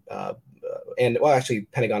Ministry, and actually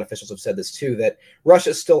Pentagon officials have said this too, that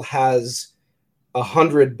Russia still has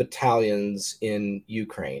 100 battalions in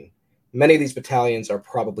Ukraine. Many of these battalions are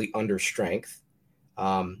probably under strength.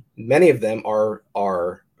 Many of them are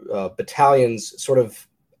battalions, sort of,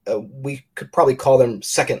 we could probably call them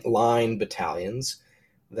second line battalions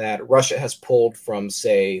that Russia has pulled from,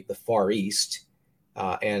 say, the Far East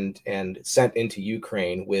and sent into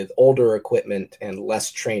Ukraine with older equipment and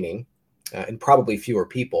less training and probably fewer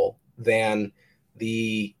people than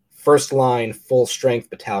the first line full strength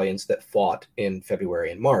battalions that fought in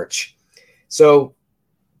February and March. So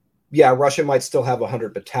yeah, Russia might still have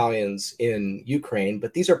 100 battalions in Ukraine,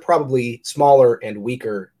 but these are probably smaller and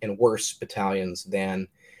weaker and worse battalions than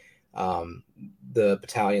the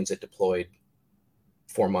battalions it deployed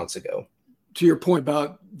 4 months ago. To your point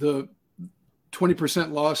about the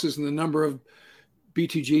 20% losses and the number of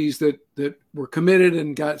BTGs that were committed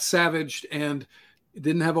and got savaged and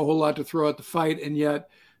didn't have a whole lot to throw at the fight, and yet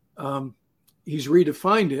he's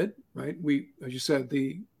redefined it, right? As you said,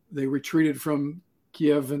 they retreated from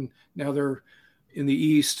Kiev and now they're in the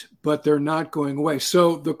east, but they're not going away.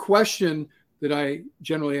 So the question that I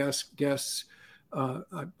generally ask guests,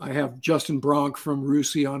 I have Justin Bronk from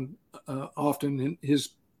RUSI on often, and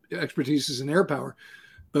his expertise is in air power.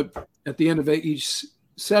 But at the end of each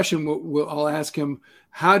session, I'll ask him,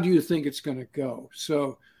 how do you think it's going to go?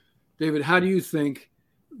 So, David, how do you think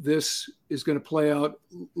this is going to play out?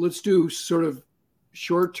 Let's do sort of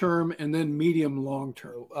short term and then medium long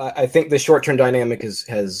term. I think the short term dynamic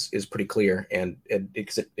is pretty clear, and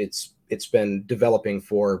it's been developing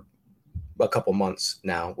for a couple months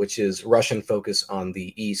now, which is Russian focus on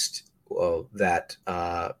the east that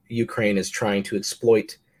Ukraine is trying to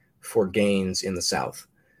exploit for gains in the south.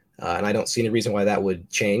 And I don't see any reason why that would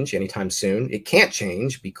change anytime soon. It can't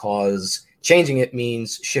change because changing it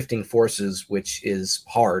means shifting forces, which is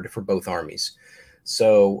hard for both armies.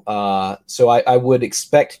 So I would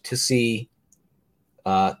expect to see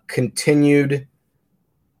continued,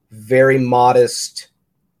 very modest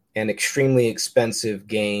and extremely expensive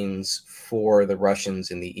gains for the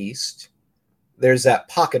Russians in the east. There's that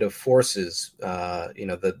pocket of forces,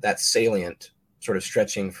 that salient sort of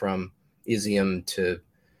stretching from Izium to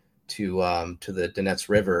the Donetsk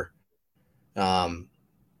River.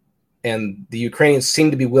 and the Ukrainians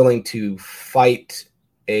seem to be willing to fight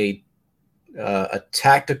a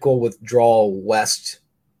tactical withdrawal west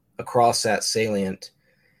across that salient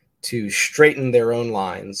to straighten their own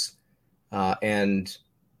lines and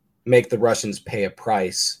make the Russians pay a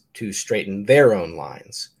price to straighten their own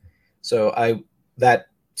lines. So that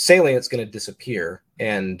salient's going to disappear,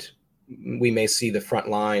 and we may see the front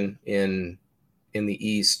line in the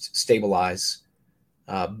east stabilize.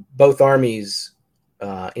 Both armies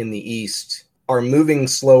in the east are moving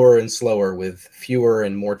slower and slower with fewer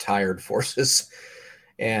and more tired forces,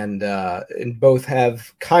 and both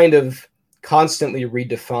have kind of constantly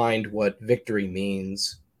redefined what victory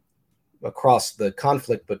means across the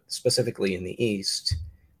conflict, but specifically in the east,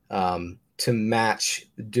 to match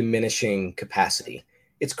diminishing capacity.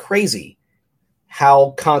 It's crazy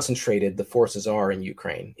how concentrated the forces are in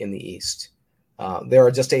Ukraine in the east. There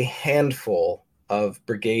are just a handful of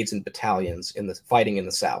brigades and battalions fighting in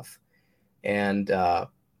the south. And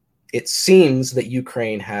it seems that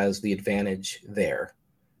Ukraine has the advantage there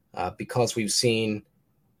because we've seen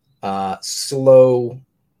slow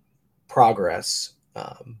progress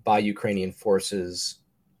by Ukrainian forces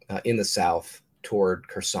in the south toward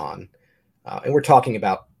Kherson. And we're talking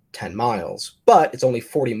about 10 miles, but it's only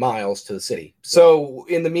 40 miles to the city. So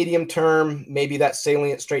in the medium term, maybe that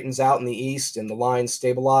salient straightens out in the east and the lines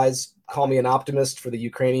stabilize. Call me an optimist for the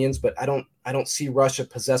Ukrainians, but I don't see Russia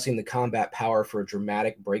possessing the combat power for a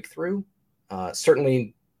dramatic breakthrough.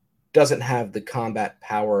 Certainly doesn't have the combat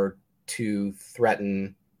power to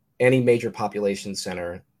threaten any major population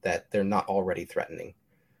center that they're not already threatening.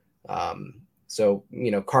 So,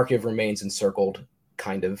 Kharkiv remains encircled,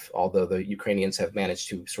 kind of, although the Ukrainians have managed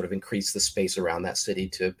to sort of increase the space around that city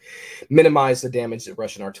to minimize the damage that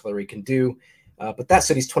Russian artillery can do. But that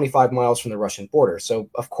city's 25 miles from the Russian border. So,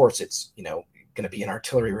 of course, it's, going to be in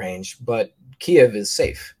artillery range. But Kiev is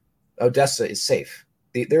safe. Odessa is safe.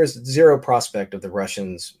 There is zero prospect of the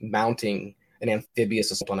Russians mounting an amphibious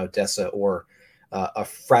assault on Odessa or a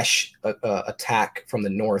fresh attack from the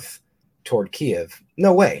north toward Kiev.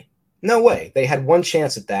 No way. No way. They had one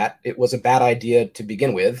chance at that. It was a bad idea to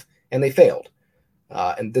begin with, and they failed.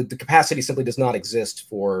 And the capacity simply does not exist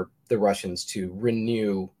for the Russians to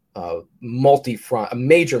renew a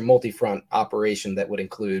major multi-front operation that would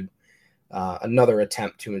include another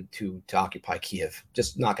attempt to occupy Kiev.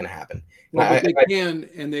 Just not going to happen. Well, they can,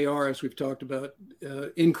 and they are, as we've talked about,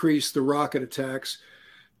 increase the rocket attacks,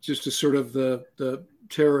 just to sort of the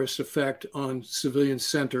terrorist effect on civilian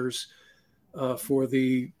centers for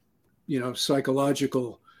the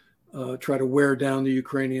psychological, try to wear down the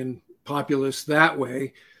Ukrainian populace that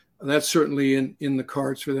way. That's certainly in the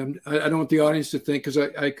cards for them. I don't want the audience to think, because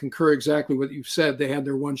I concur exactly what you've said. They had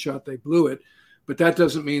their one shot, they blew it, but that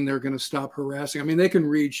doesn't mean they're going to stop harassing. I mean, they can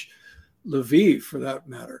reach Lviv for that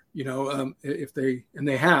matter, if they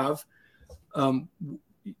have,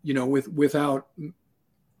 without,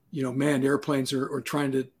 manned airplanes or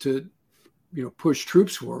trying to push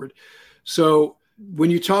troops forward. So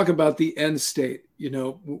when you talk about the end state,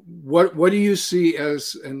 what do you see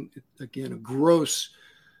as, and again, a gross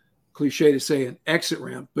cliche to say an exit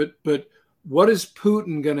ramp, but what is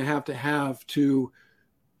Putin going to have to,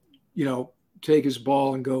 take his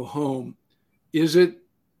ball and go home? Is it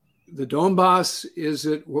the Donbass? Is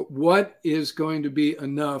it what is going to be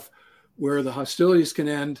enough where the hostilities can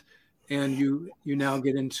end and you now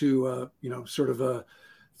get into sort of a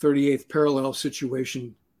 38th parallel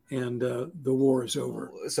situation and the war is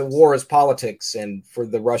over? So war is politics, and for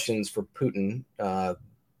the Russians, for Putin,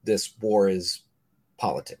 this war is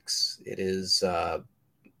politics. It is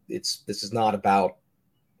this is not about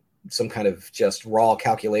some kind of just raw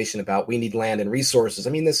calculation about we need land and resources.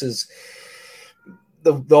 I mean, this is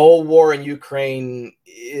the whole war in Ukraine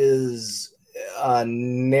is a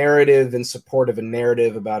narrative in support of a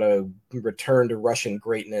narrative about a return to Russian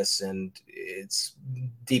greatness, and it's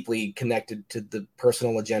deeply connected to the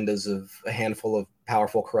personal agendas of a handful of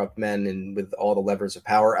powerful, corrupt men and with all the levers of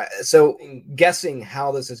power. So guessing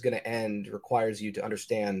how this is going to end requires you to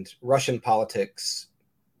understand Russian politics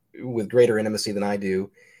with greater intimacy than I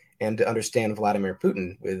do, and to understand Vladimir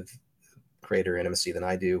Putin with greater intimacy than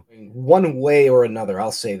I do. One way or another,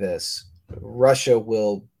 I'll say this: Russia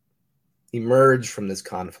will emerge from this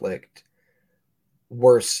conflict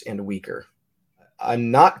worse and weaker.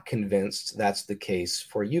 I'm not convinced that's the case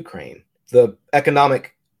for Ukraine. The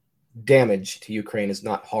economic damage to Ukraine is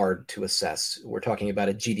not hard to assess. We're talking about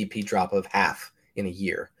a GDP drop of half in a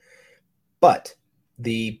year. But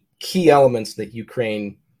the key elements that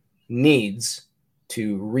Ukraine needs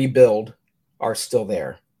to rebuild are still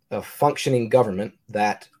there. A functioning government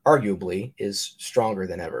that arguably is stronger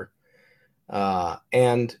than ever.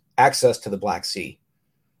 And access to the Black Sea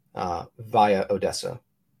via Odessa.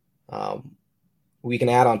 We can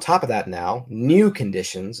add on top of that now new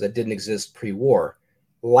conditions that didn't exist pre-war,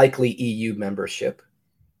 likely EU membership,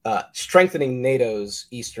 strengthening NATO's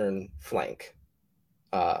eastern flank,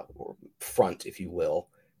 or front, if you will,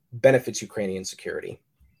 benefits Ukrainian security.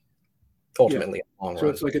 Ultimately, in the long so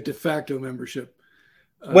run. it's like a de facto membership.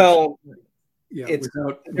 There's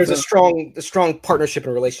a strong partnership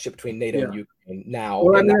and relationship between NATO and Ukraine now.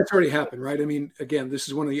 Well, I mean, that's already happened, right? I mean, again, this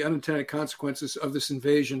is one of the unintended consequences of this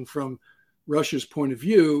invasion from Russia's point of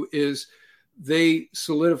view is they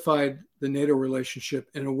solidified the NATO relationship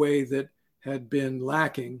in a way that had been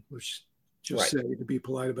lacking, which just say to be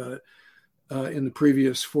polite about it, in the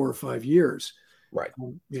previous 4 or 5 years. Right.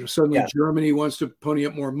 Suddenly Germany wants to pony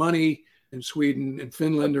up more money, and Sweden and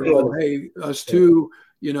Finland are, hey, us too,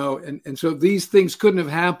 and so these things couldn't have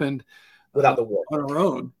happened without the war on our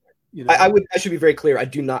own. I should be very clear. I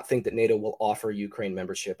do not think that NATO will offer Ukraine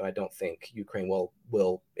membership. I don't think Ukraine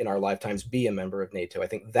will in our lifetimes be a member of NATO. I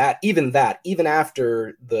think that even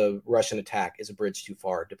after the Russian attack is a bridge too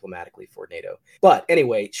far diplomatically for NATO. But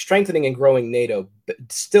anyway, strengthening and growing NATO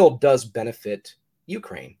still does benefit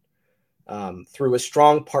Ukraine through a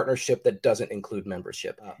strong partnership that doesn't include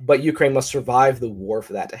membership. But Ukraine must survive the war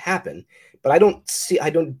for that to happen. But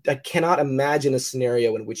I cannot imagine a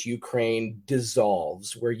scenario in which Ukraine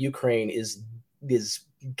dissolves, where Ukraine is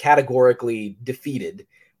categorically defeated,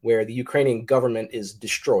 where the Ukrainian government is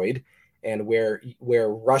destroyed, and where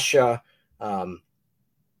Russia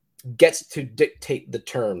gets to dictate the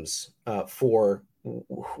terms for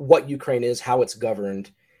what Ukraine is, how it's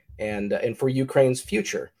governed, and for Ukraine's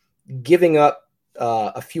future, giving up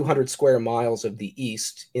a few hundred square miles of the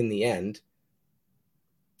east in the end.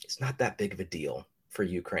 It's not that big of a deal for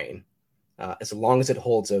Ukraine, as long as it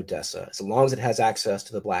holds Odessa, as long as it has access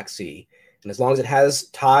to the Black Sea, and as long as it has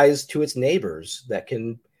ties to its neighbors that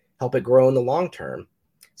can help it grow in the long term.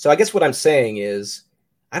 So I guess what I'm saying is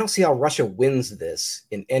I don't see how Russia wins this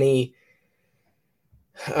in any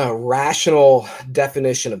rational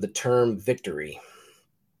definition of the term victory.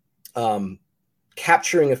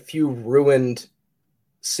 Capturing a few ruined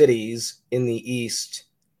cities in the east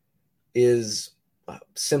is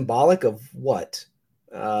symbolic of what?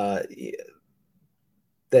 That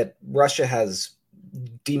Russia has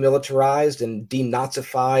demilitarized and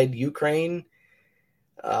denazified Ukraine.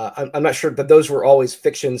 I'm not sure that those were always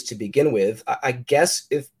fictions to begin with. I guess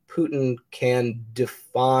if Putin can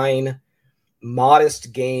define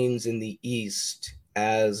modest gains in the east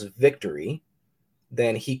as victory,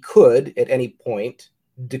 then he could at any point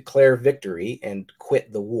declare victory and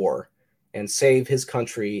quit the war and save his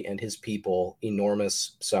country and his people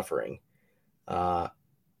enormous suffering. But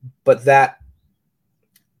that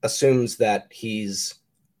assumes that he's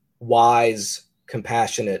wise,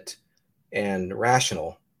 compassionate, and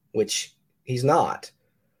rational, which he's not.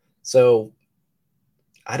 So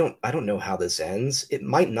I don't know how this ends. It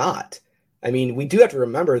might not. I mean, we do have to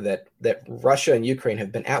remember that Russia and Ukraine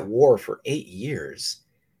have been at war for 8 years.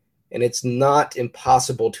 And it's not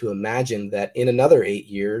impossible to imagine that in another 8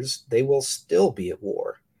 years, they will still be at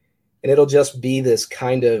war. And it'll just be this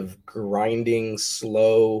kind of grinding,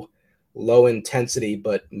 slow, low intensity,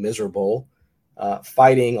 but miserable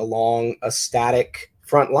fighting along a static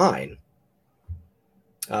front line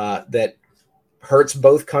that hurts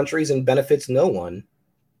both countries and benefits no one.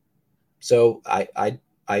 So I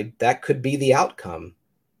that could be the outcome.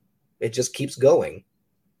 It just keeps going.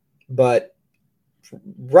 But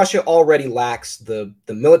Russia already lacks the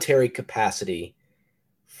military capacity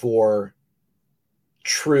for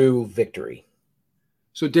true victory.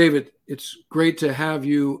 So, David, it's great to have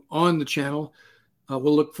you on the channel.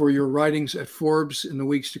 We'll look for your writings at Forbes in the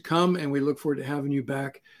weeks to come, and we look forward to having you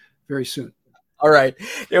back very soon. All right.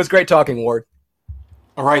 It was great talking, Ward.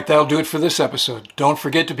 All right, that'll do it for this episode. Don't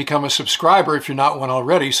forget to become a subscriber if you're not one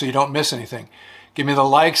already so you don't miss anything. Give me the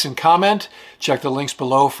likes and comment. Check the links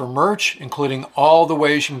below for merch, including all the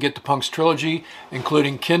ways you can get the Punks Trilogy,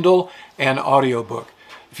 including Kindle and audiobook.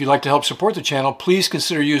 If you'd like to help support the channel, please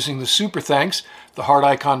consider using the super thanks, the heart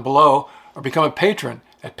icon below, or become a patron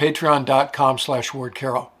at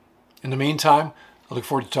patreon.com/wardcarroll. In the meantime, I look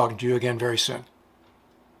forward to talking to you again very soon.